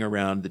reporting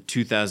around the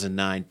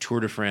 2009 Tour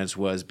de France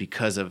was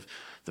because of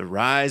the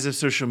rise of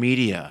social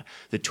media,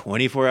 the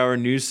 24-hour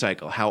news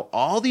cycle, how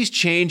all these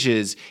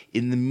changes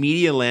in the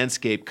media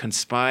landscape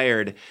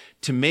conspired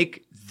to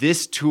make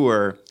this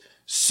tour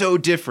so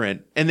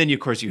different. And then, of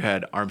course, you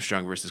had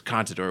Armstrong versus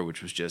Contador,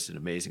 which was just an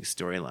amazing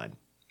storyline.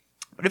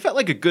 But it felt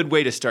like a good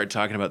way to start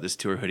talking about this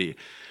tour, Hoodie.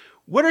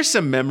 What are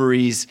some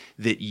memories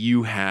that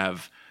you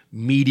have,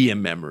 media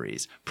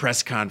memories,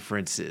 press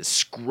conferences,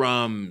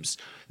 scrums,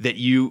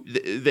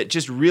 that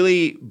just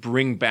really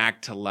bring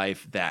back to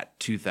life that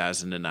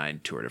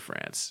 2009 Tour de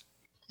France?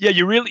 Yeah,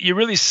 you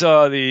really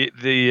saw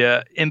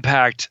the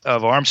impact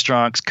of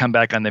Armstrong's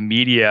comeback on the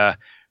media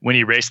when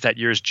he raced that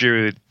year's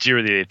Giro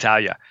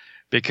d'Italia,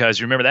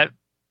 because remember that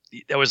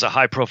was a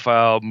high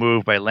profile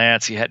move by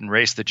Lance. He hadn't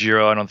raced the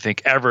Giro, I don't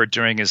think, ever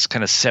during his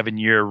kind of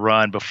 7-year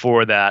run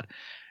before that,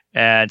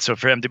 and so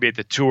for him to be at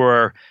the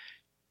Tour,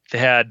 they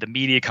had the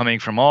media coming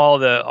from all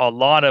the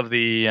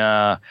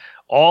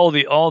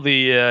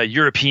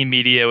European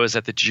media was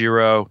at the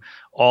Giro.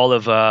 All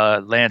of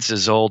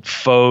Lance's old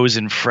foes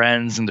and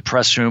friends in the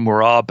press room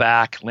were all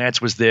back.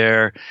 Lance was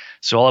there.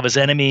 So all of his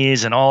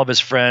enemies and all of his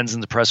friends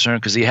in the press room,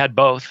 because he had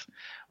both,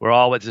 were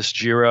all at this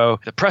Giro.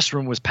 The press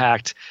room was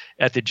packed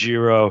at the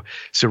Giro.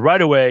 So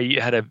right away,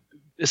 you had a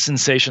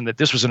sensation that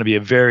this was going to be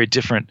a very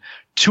different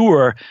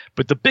tour.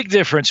 But the big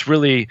difference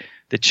really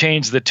that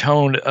changed the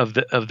tone of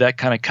that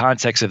kind of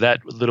context of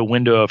that little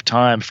window of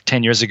time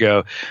 10 years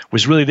ago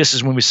was really this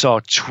is when we saw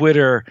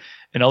Twitter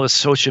and all the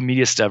social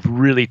media stuff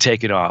really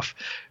take it off,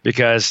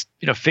 because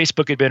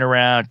Facebook had been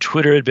around,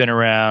 Twitter had been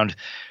around,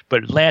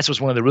 but Lance was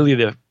one of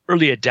the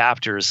early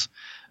adopters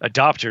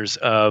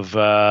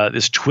of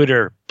this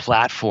Twitter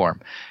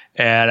platform.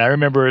 And I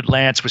remember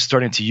Lance was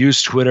starting to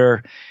use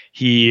Twitter.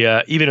 He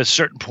even at a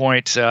certain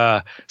point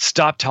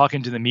stopped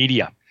talking to the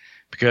media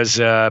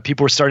because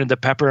people were starting to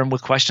pepper him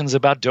with questions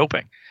about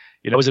doping.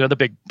 It was another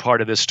big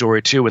part of this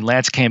story too. When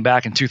Lance came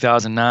back in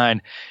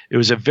 2009, it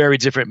was a very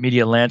different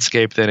media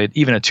landscape than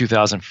even in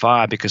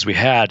 2005, because we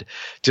had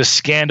just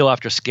scandal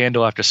after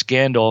scandal after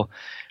scandal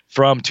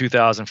from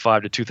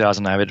 2005 to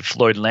 2009. We had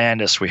Floyd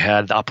Landis, we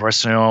had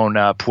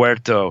Operación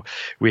Puerto,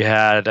 we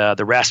had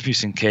the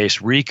Rasmussen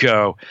case,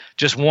 Rico,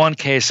 just one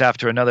case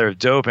after another of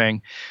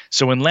doping.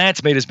 So when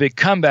Lance made his big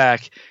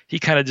comeback, he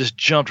kind of just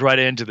jumped right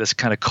into this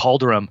kind of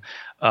cauldron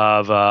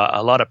of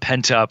a lot of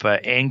pent-up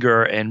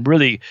anger and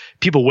really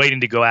people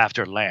waiting to go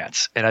after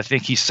Lance. And I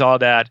think he saw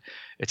that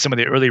at some of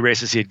the early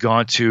races he had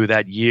gone to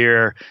that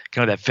year,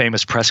 kind of that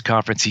famous press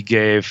conference he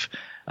gave.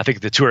 I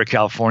think the Tour of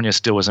California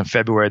still was in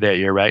February that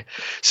year, right?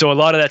 So a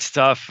lot of that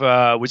stuff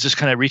was just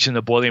kind of reaching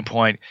the boiling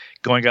point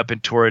going up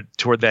and toward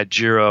that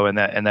Giro and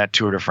that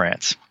Tour de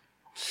France.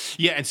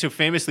 Yeah, and so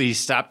famously he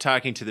stopped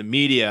talking to the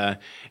media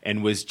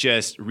and was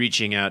just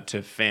reaching out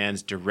to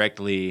fans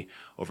directly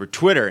over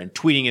Twitter and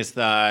tweeting his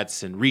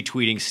thoughts and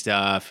retweeting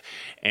stuff.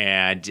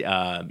 And,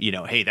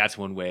 hey, that's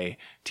one way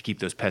to keep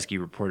those pesky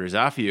reporters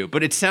off you.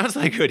 But it sounds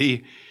like,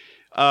 Hoodie,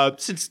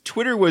 since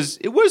Twitter was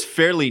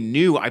fairly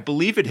new, I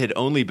believe it had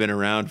only been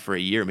around for a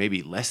year,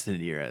 maybe less than a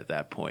year at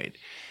that point.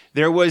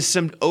 There was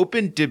some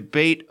open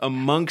debate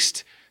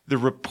amongst the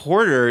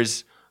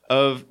reporters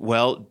of,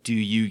 well, do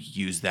you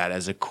use that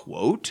as a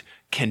quote?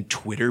 Can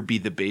Twitter be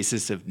the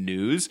basis of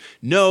news?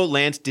 No,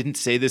 Lance didn't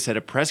say this at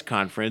a press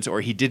conference, or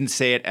he didn't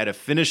say it at a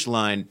finish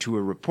line to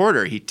a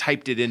reporter. He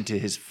typed it into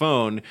his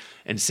phone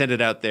and sent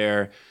it out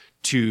there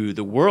to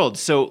the world.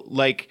 So,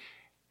 like,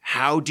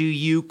 how do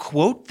you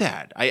quote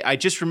that? I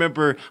just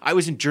remember I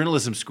was in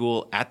journalism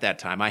school at that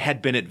time. I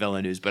had been at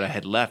VeloNews, but I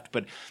had left.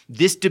 But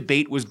this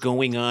debate was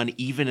going on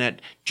even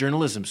at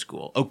journalism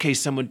school. Okay,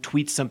 someone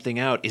tweets something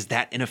out. Is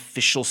that an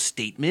official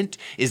statement?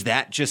 Is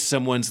that just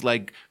someone's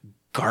like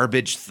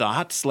garbage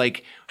thoughts?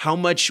 Like, how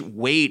much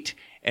weight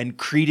and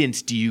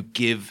credence do you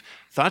give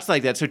thoughts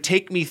like that? So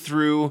take me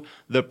through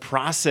the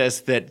process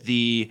that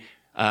the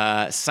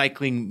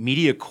Cycling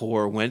Media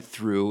Corps went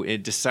through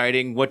in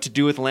deciding what to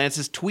do with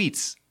Lance's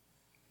tweets.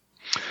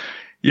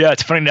 Yeah,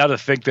 it's funny now to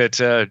think that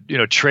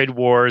trade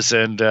wars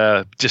and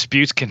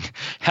disputes can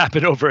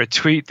happen over a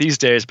tweet these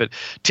days. But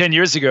 10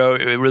 years ago,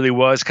 it really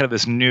was kind of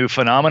this new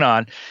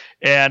phenomenon.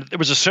 And there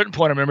was a certain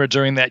point I remember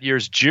during that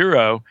year's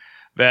Giro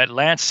that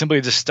Lance simply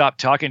just stopped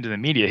talking to the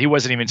media. He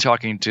wasn't even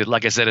talking to La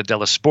Gazzetta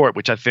dello Sport,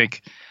 which I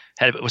think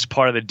was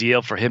part of the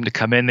deal for him to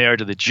come in there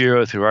to the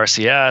Giro through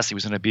RCS. He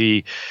was going to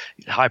be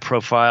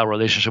high-profile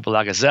relationship with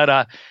La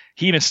Gazzetta.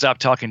 He even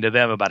stopped talking to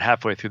them about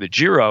halfway through the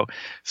Giro.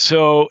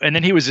 So, and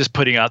then he was just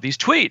putting out these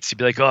tweets. He'd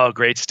be like, "Oh,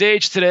 great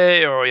stage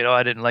today," or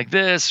I didn't like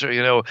this, or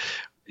you know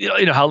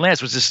how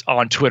Lance was just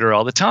on Twitter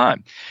all the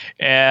time.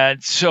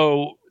 And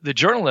so the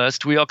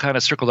journalists, we all kind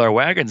of circled our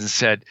wagons and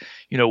said,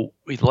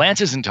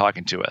 Lance isn't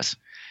talking to us.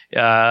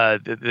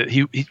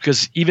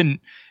 Because even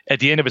at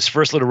the end of his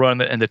first little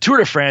run in the Tour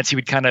de France, he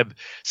would kind of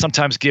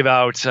sometimes give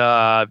out,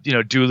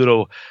 do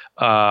little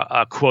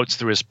quotes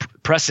through his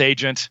press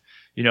agent,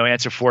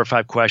 answer 4 or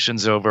 5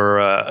 questions over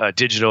a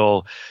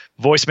digital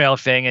voicemail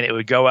thing, and it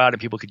would go out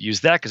and people could use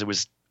that because it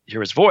was hear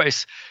his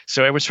voice.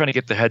 So everyone's trying to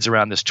get their heads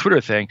around this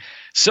Twitter thing.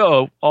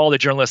 So all the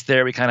journalists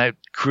there, we kind of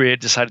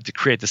decided to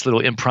create this little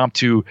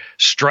impromptu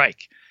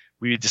strike.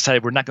 We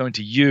decided we're not going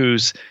to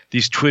use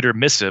these Twitter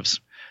missives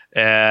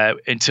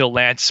until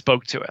Lance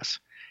spoke to us.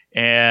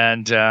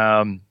 And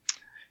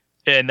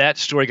that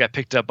story got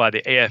picked up by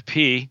the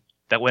AFP.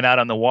 That went out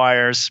on the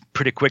wires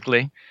pretty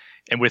quickly.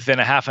 And within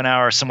a half an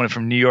hour, someone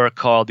from New York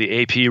called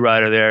the AP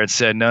writer there and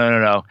said,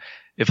 no.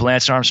 If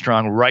Lance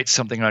Armstrong writes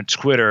something on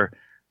Twitter,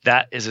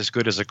 that is as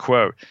good as a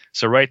quote.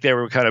 So right there,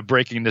 we were kind of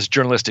breaking this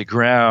journalistic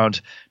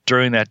ground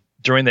during that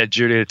Giro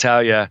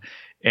d'Italia.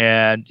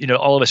 And,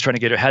 all of us trying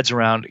to get our heads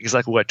around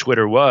exactly what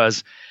Twitter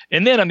was.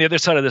 And then on the other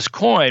side of this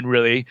coin,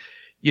 really,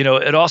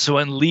 it also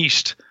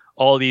unleashed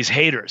all these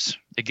haters.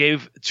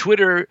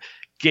 Twitter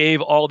gave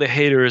all the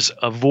haters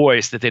a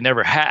voice that they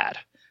never had.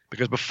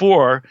 Because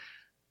before,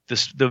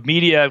 the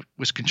media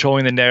was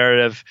controlling the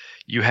narrative.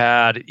 You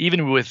had,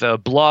 even with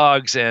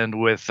blogs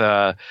and with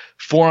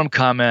forum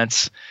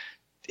comments,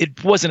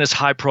 it wasn't as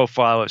high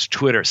profile as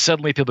Twitter.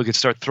 Suddenly people could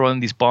start throwing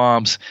these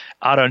bombs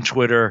out on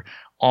Twitter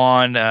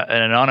on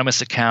an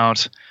anonymous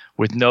account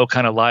with no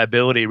kind of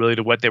liability really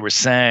to what they were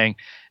saying.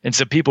 And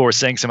so people were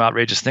saying some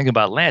outrageous thing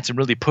about Lance and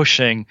really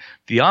pushing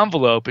the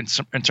envelope in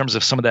terms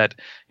of some of that,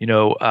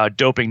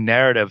 doping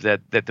narrative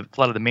that a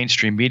lot of the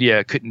mainstream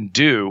media couldn't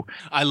do.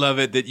 I love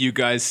it that you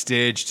guys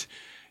staged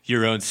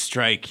your own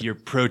strike, your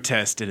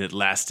protest, and it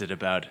lasted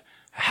about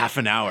half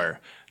an hour.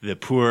 The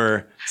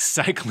poor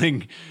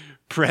cycling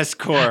press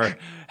corps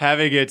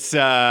having its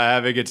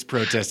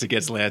protest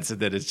against Lance,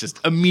 and then it's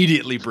just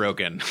immediately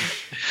broken.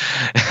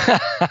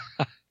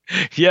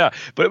 Yeah,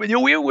 but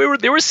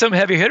there were some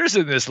heavy hitters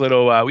in this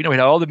little. We had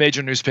all the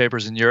major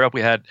newspapers in Europe.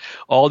 We had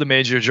all the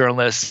major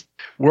journalists.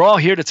 We're all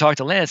here to talk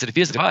to Lance, and if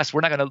he isn't to us,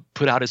 we're not going to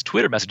put out his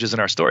Twitter messages in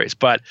our stories.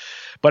 But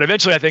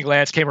eventually, I think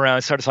Lance came around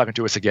and started talking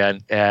to us again,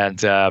 and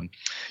then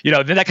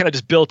that kind of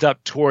just built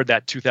up toward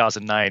that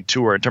 2009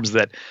 tour in terms of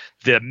that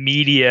the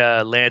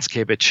media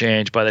landscape had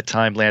changed by the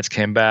time Lance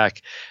came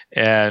back,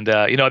 and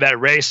that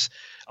race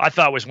I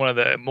thought was one of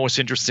the most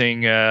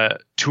interesting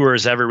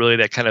tours ever. Really,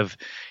 that kind of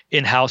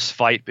in-house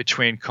fight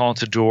between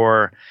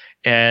Contador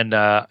and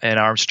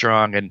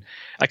Armstrong, and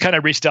I kind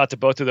of reached out to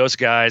both of those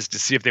guys to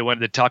see if they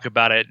wanted to talk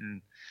about it,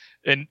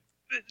 and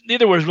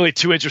neither was really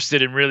too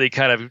interested in really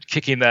kind of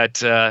kicking that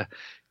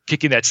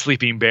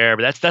sleeping bear.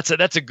 But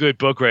that's a good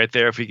book right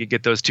there if we could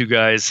get those two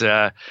guys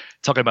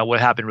talking about what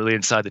happened really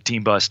inside the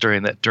team bus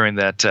during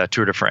that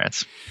Tour de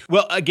France.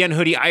 Well, again,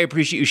 Hoodie, I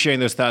appreciate you sharing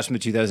those thoughts from the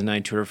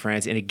 2009 Tour de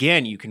France. And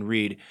again, you can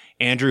read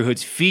Andrew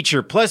Hood's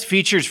feature plus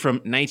features from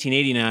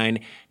 1989,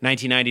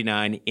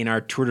 1999 in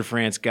our Tour de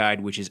France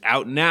guide, which is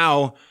out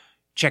now.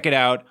 Check it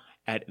out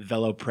at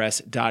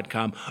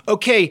velopress.com.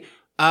 Okay,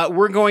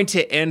 We're going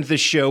to end the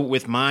show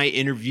with my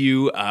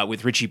interview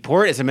with Richie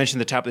Porte. As I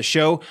mentioned at the top of the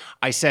show,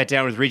 I sat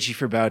down with Richie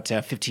for about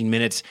 15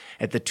 minutes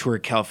at the Tour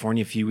of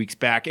California a few weeks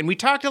back, and we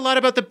talked a lot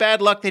about the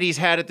bad luck that he's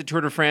had at the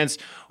Tour de France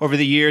over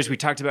the years. We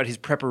talked about his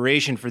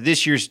preparation for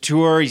this year's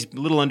tour. He's a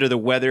little under the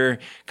weather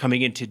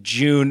coming into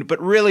June,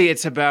 but really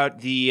it's about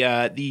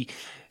the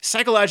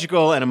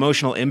psychological and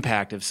emotional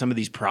impact of some of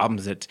these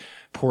problems that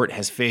Porte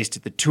has faced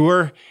at the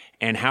Tour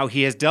and how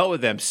he has dealt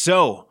with them.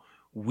 So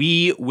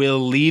we will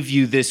leave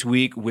you this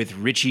week with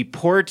Richie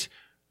Porte.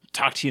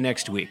 Talk to you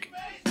next week.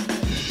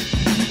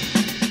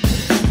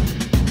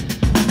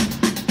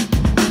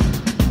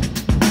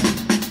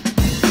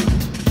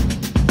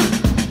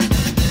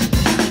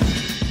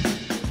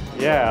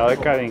 Yeah,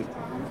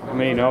 I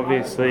mean,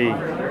 obviously,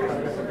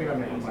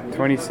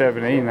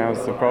 2017, that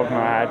was the problem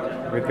I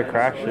had with the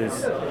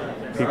crashes.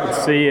 People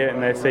see it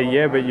and they say,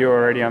 yeah, but you're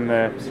already on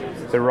the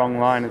wrong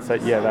line. It's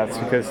like, yeah, that's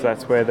because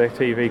that's where the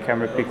TV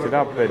camera picked it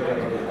up. But,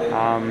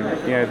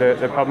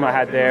 the problem I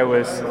had there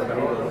was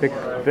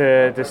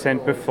the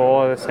descent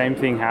before, the same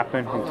thing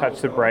happened. You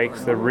touch the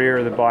brakes, the rear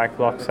of the bike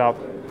locks up,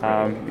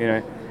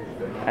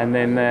 and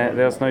then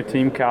there was no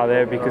team car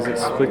there because it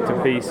split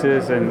to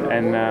pieces and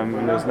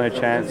there was no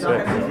chance.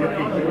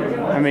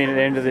 I mean, at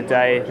the end of the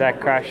day, that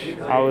crash,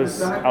 I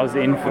was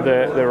in for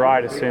the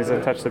ride as soon as I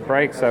touched the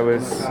brakes. I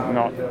was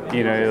not,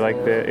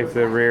 if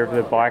the rear of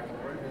the bike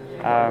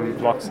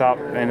locks up,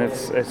 and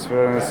it's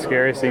one of the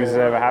scariest things that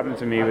ever happened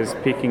to me was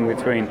picking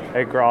between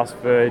a grass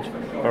verge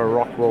or a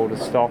rock wall to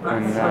stop.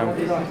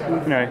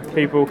 And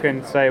people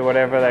can say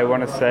whatever they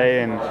want to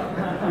say and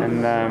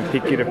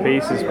pick you to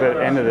pieces, but at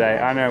the end of the day,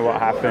 I know what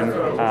happened.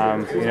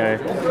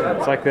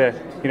 It's like the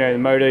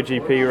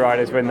MotoGP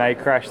riders, when they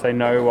crash, they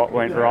know what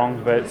went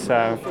wrong, but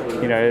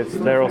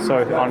they're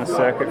also on a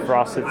circuit. For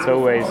us, it's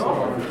always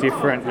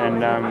different,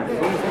 and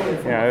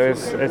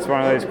it's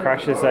one of those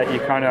crashes that you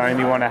kind of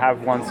only want to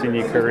have once in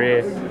your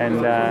career,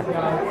 and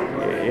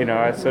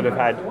I sort of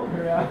had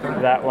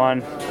that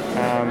one.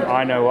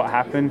 I know what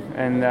happened,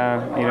 and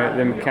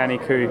the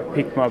mechanic who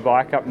picked my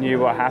bike up knew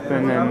what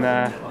happened, and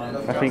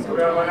I think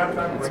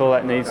that's all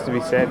that needs to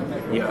be said.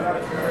 Yeah.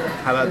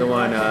 How about the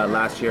one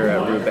last year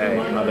at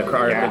Roubaix,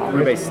 the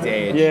Roubaix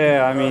stage?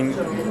 Yeah, I mean,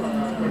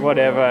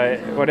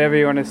 whatever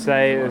you want to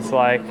say, is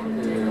like,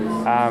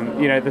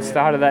 the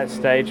start of that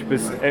stage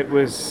was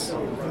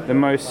the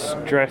most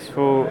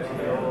stressful.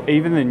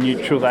 Even the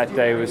neutral that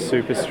day was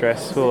super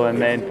stressful,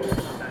 and then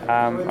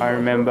I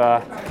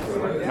remember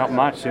not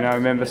much. I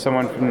remember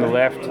someone from the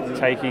left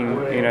taking.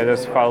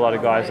 There's quite a lot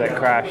of guys that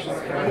crashed.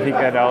 I think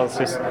that I was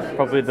just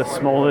probably the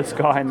smallest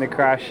guy in the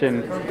crash,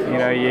 and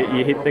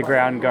you hit the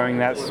ground going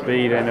that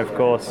speed, and of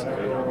course,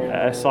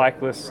 a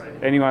cyclist,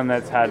 anyone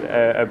that's had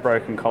a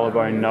broken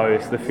collarbone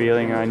knows the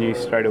feeling. I knew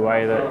straight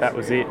away that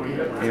was it.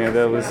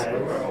 There was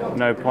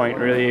no point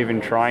really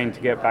even trying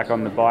to get back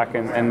on the bike,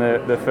 and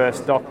the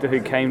first doctor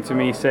who came to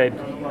me said,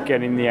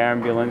 get in the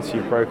ambulance,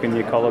 you've broken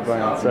your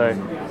collarbone. So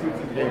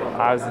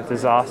I was a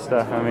disaster.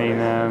 I mean,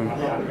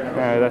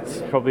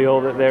 that's probably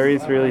all that there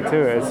is really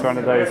to it. It's one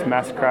of those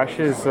mass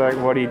crashes. Like,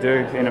 what do you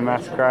do in a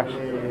mass crash?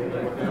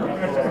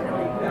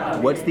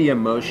 What's the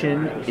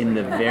emotion in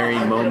the very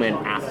moment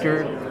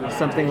after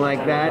something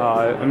like that?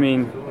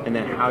 And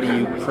then how do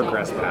you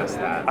progress past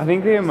that? I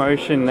think the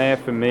emotion there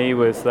for me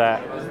was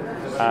that,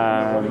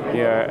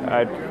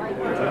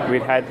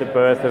 we'd had the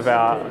birth of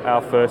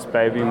our first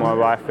baby, my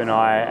wife and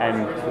I,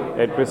 and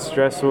it was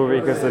stressful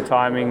because the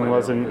timing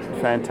wasn't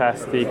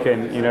fantastic,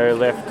 and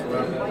left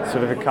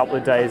sort of a couple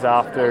of days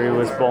after he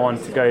was born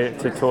to go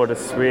to Tour de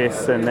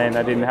Suisse, and then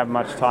I didn't have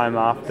much time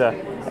after.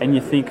 And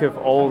you think of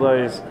all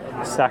those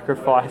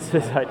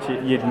sacrifices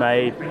that you'd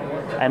made,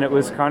 and it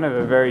was kind of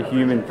a very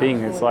human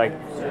thing. It's like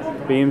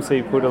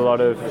BMC put a lot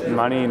of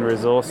money and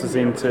resources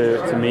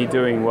into me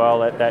doing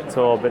well at that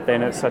tour, but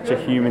then it's such a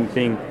human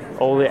thing.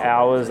 All the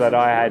hours that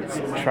I had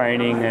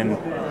training and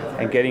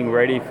getting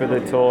ready for the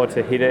tour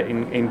to hit it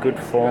in good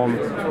form,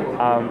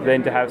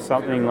 then to have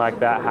something like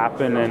that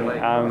happen. And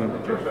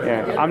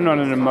I'm not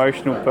an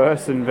emotional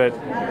person, but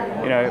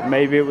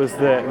maybe it was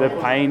the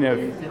pain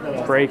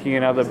of breaking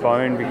another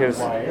bone, because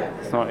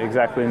it's not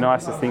exactly the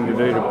nicest thing to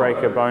do to break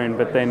a bone.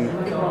 But then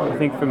I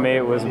think for me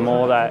it was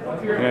more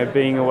that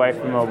being away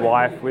from my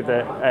wife with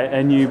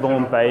a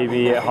newborn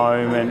baby at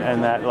home,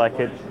 and that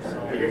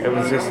it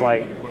was just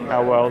like,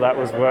 oh well, that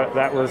was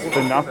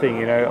for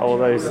nothing. All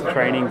those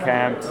training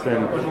camps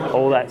and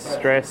all that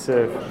stress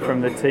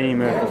from the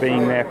team of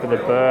being there for the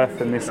birth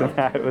and this and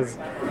that. It was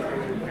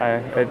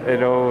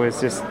it all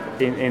was just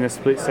in a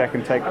split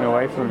second taken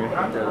away from you.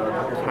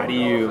 How do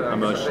you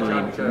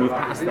emotionally move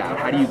past that?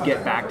 How do you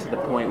get back to the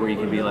point where you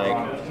can be like,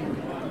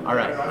 all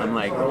right, I'm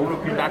like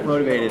back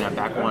motivated, I'm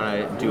back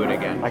want to do it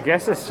again? I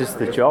guess it's just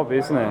the job,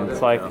 isn't it?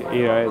 It's like,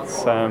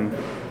 it's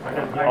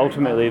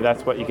ultimately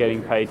that's what you're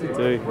getting paid to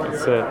do.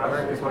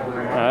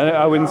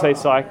 I wouldn't say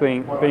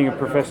cycling, being a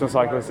professional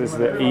cyclist is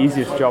the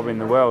easiest job in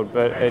the world,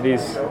 but it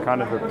is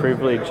kind of a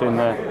privilege, and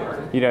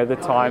the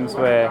times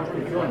where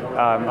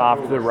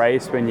after the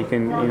race when you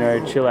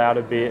can chill out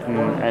a bit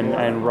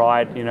and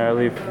ride,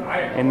 live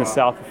in the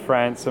south of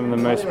France, some of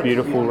the most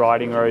beautiful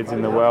riding roads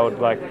in the world.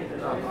 Like,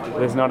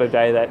 there's not a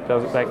day that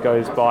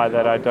goes by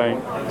that I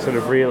don't sort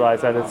of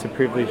realise that it's a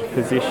privileged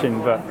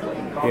position. But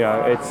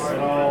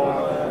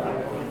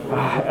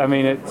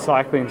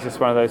cycling is just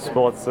one of those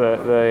sports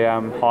that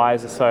the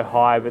highs are so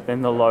high, but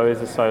then the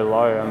lows are so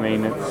low. I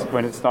mean,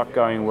 when it's not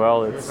going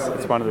well,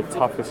 it's one of the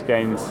toughest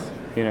games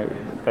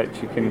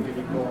that you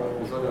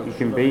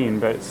can be in,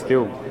 but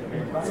still,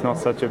 it's not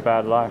such a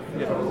bad life.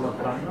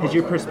 Has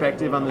your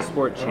perspective on the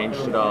sport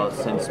changed at all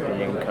since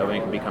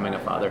becoming a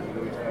father?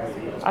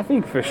 I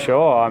think for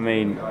sure. I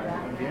mean,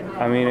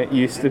 it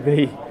used to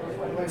be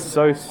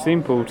so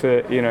simple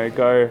to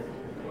go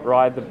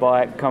ride the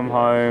bike, come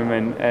home,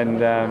 and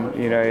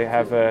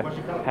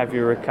have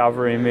your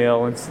recovery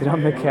meal and sit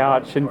on the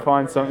couch and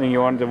find something you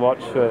wanted to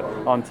watch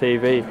on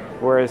TV.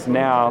 Whereas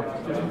now,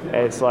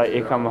 it's like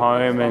you come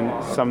home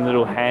and some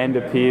little hand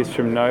appears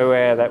from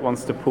nowhere that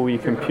wants to pull your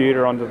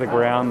computer onto the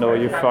ground or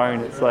your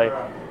phone. It's like,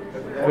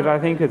 but I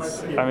think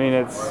it's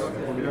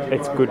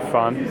good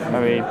fun. I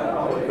mean,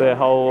 the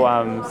whole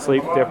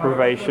sleep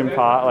deprivation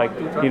part,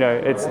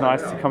 it's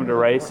nice to come to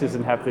races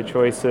and have the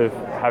choice of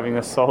having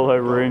a solo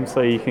room so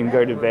you can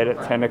go to bed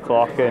at 10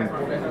 o'clock. And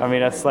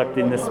I slept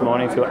in this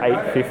morning till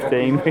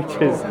 8:15,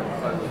 which is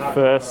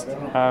first.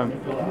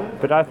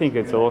 But I think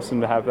it's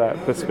awesome to have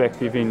that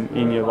perspective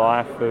in your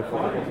life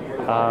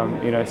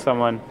of,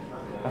 someone.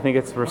 I think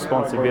it's a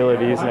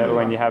responsibility, isn't it,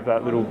 when you have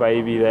that little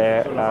baby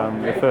there.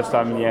 The first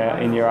time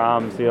in your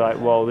arms, you're like,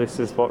 well, this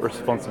is what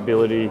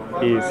responsibility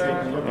is.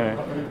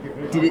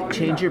 Did it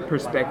change your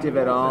perspective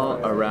at all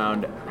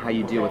around how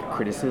you deal with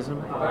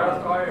criticism?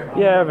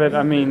 Yeah, but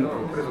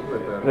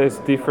there's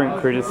different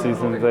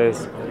criticism.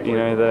 There's,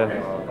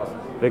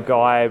 the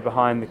guy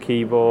behind the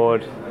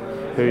keyboard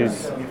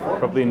who's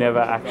probably never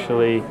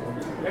actually,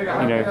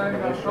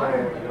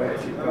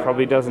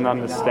 probably doesn't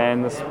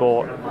understand the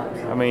sport.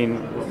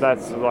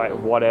 That's like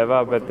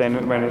whatever, but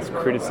then when it's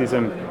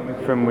criticism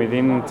from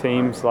within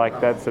teams,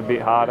 that's a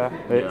bit harder.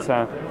 It's,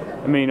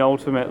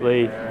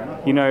 ultimately,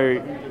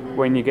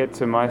 when you get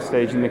to my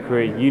stage in the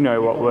career, you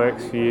know what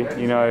works for you,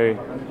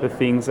 the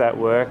things that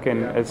work,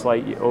 and it's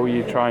like all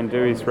you try and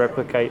do is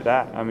replicate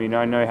that. I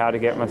know how to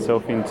get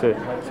myself into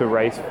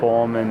race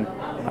form, and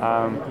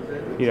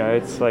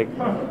it's like,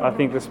 I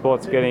think the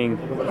sport's getting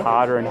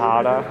harder and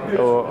harder,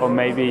 or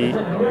maybe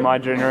my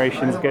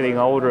generation's getting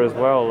older as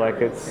well.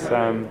 Like, it's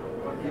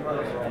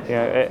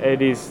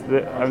it is.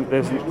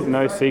 There's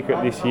no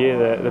secret this year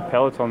that the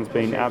peloton's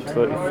been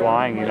absolutely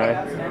flying.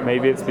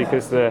 Maybe it's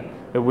because the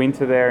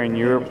winter there in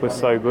Europe was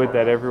so good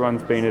that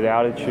everyone's been at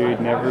altitude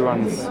and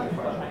everyone's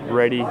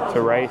ready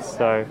to race.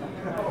 So,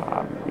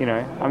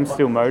 I'm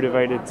still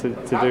motivated to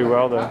do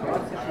well though.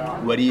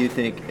 What do you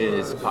think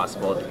is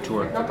possible at the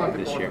Tour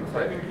this year?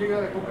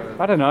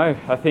 I don't know.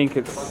 I think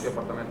it's,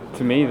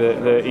 to me,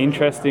 the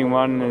interesting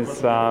one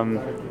is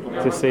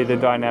to see the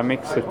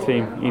dynamics of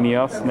Team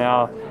Ineos.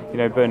 Now,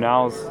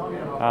 Bernal's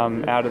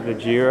out of the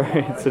Giro.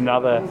 It's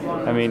another,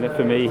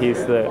 for me,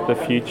 he's the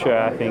future,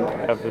 I think,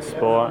 of the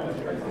sport.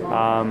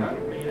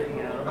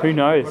 Who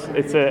knows?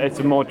 It's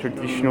a more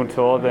traditional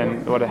tour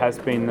than what it has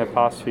been the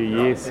past few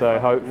years. So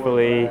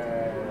hopefully,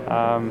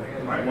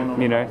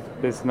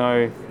 there's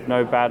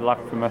no bad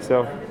luck for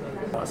myself.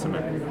 Awesome,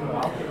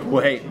 man.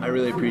 Well, hey, I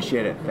really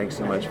appreciate it. Thanks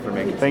so much for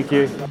making. Thank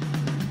you.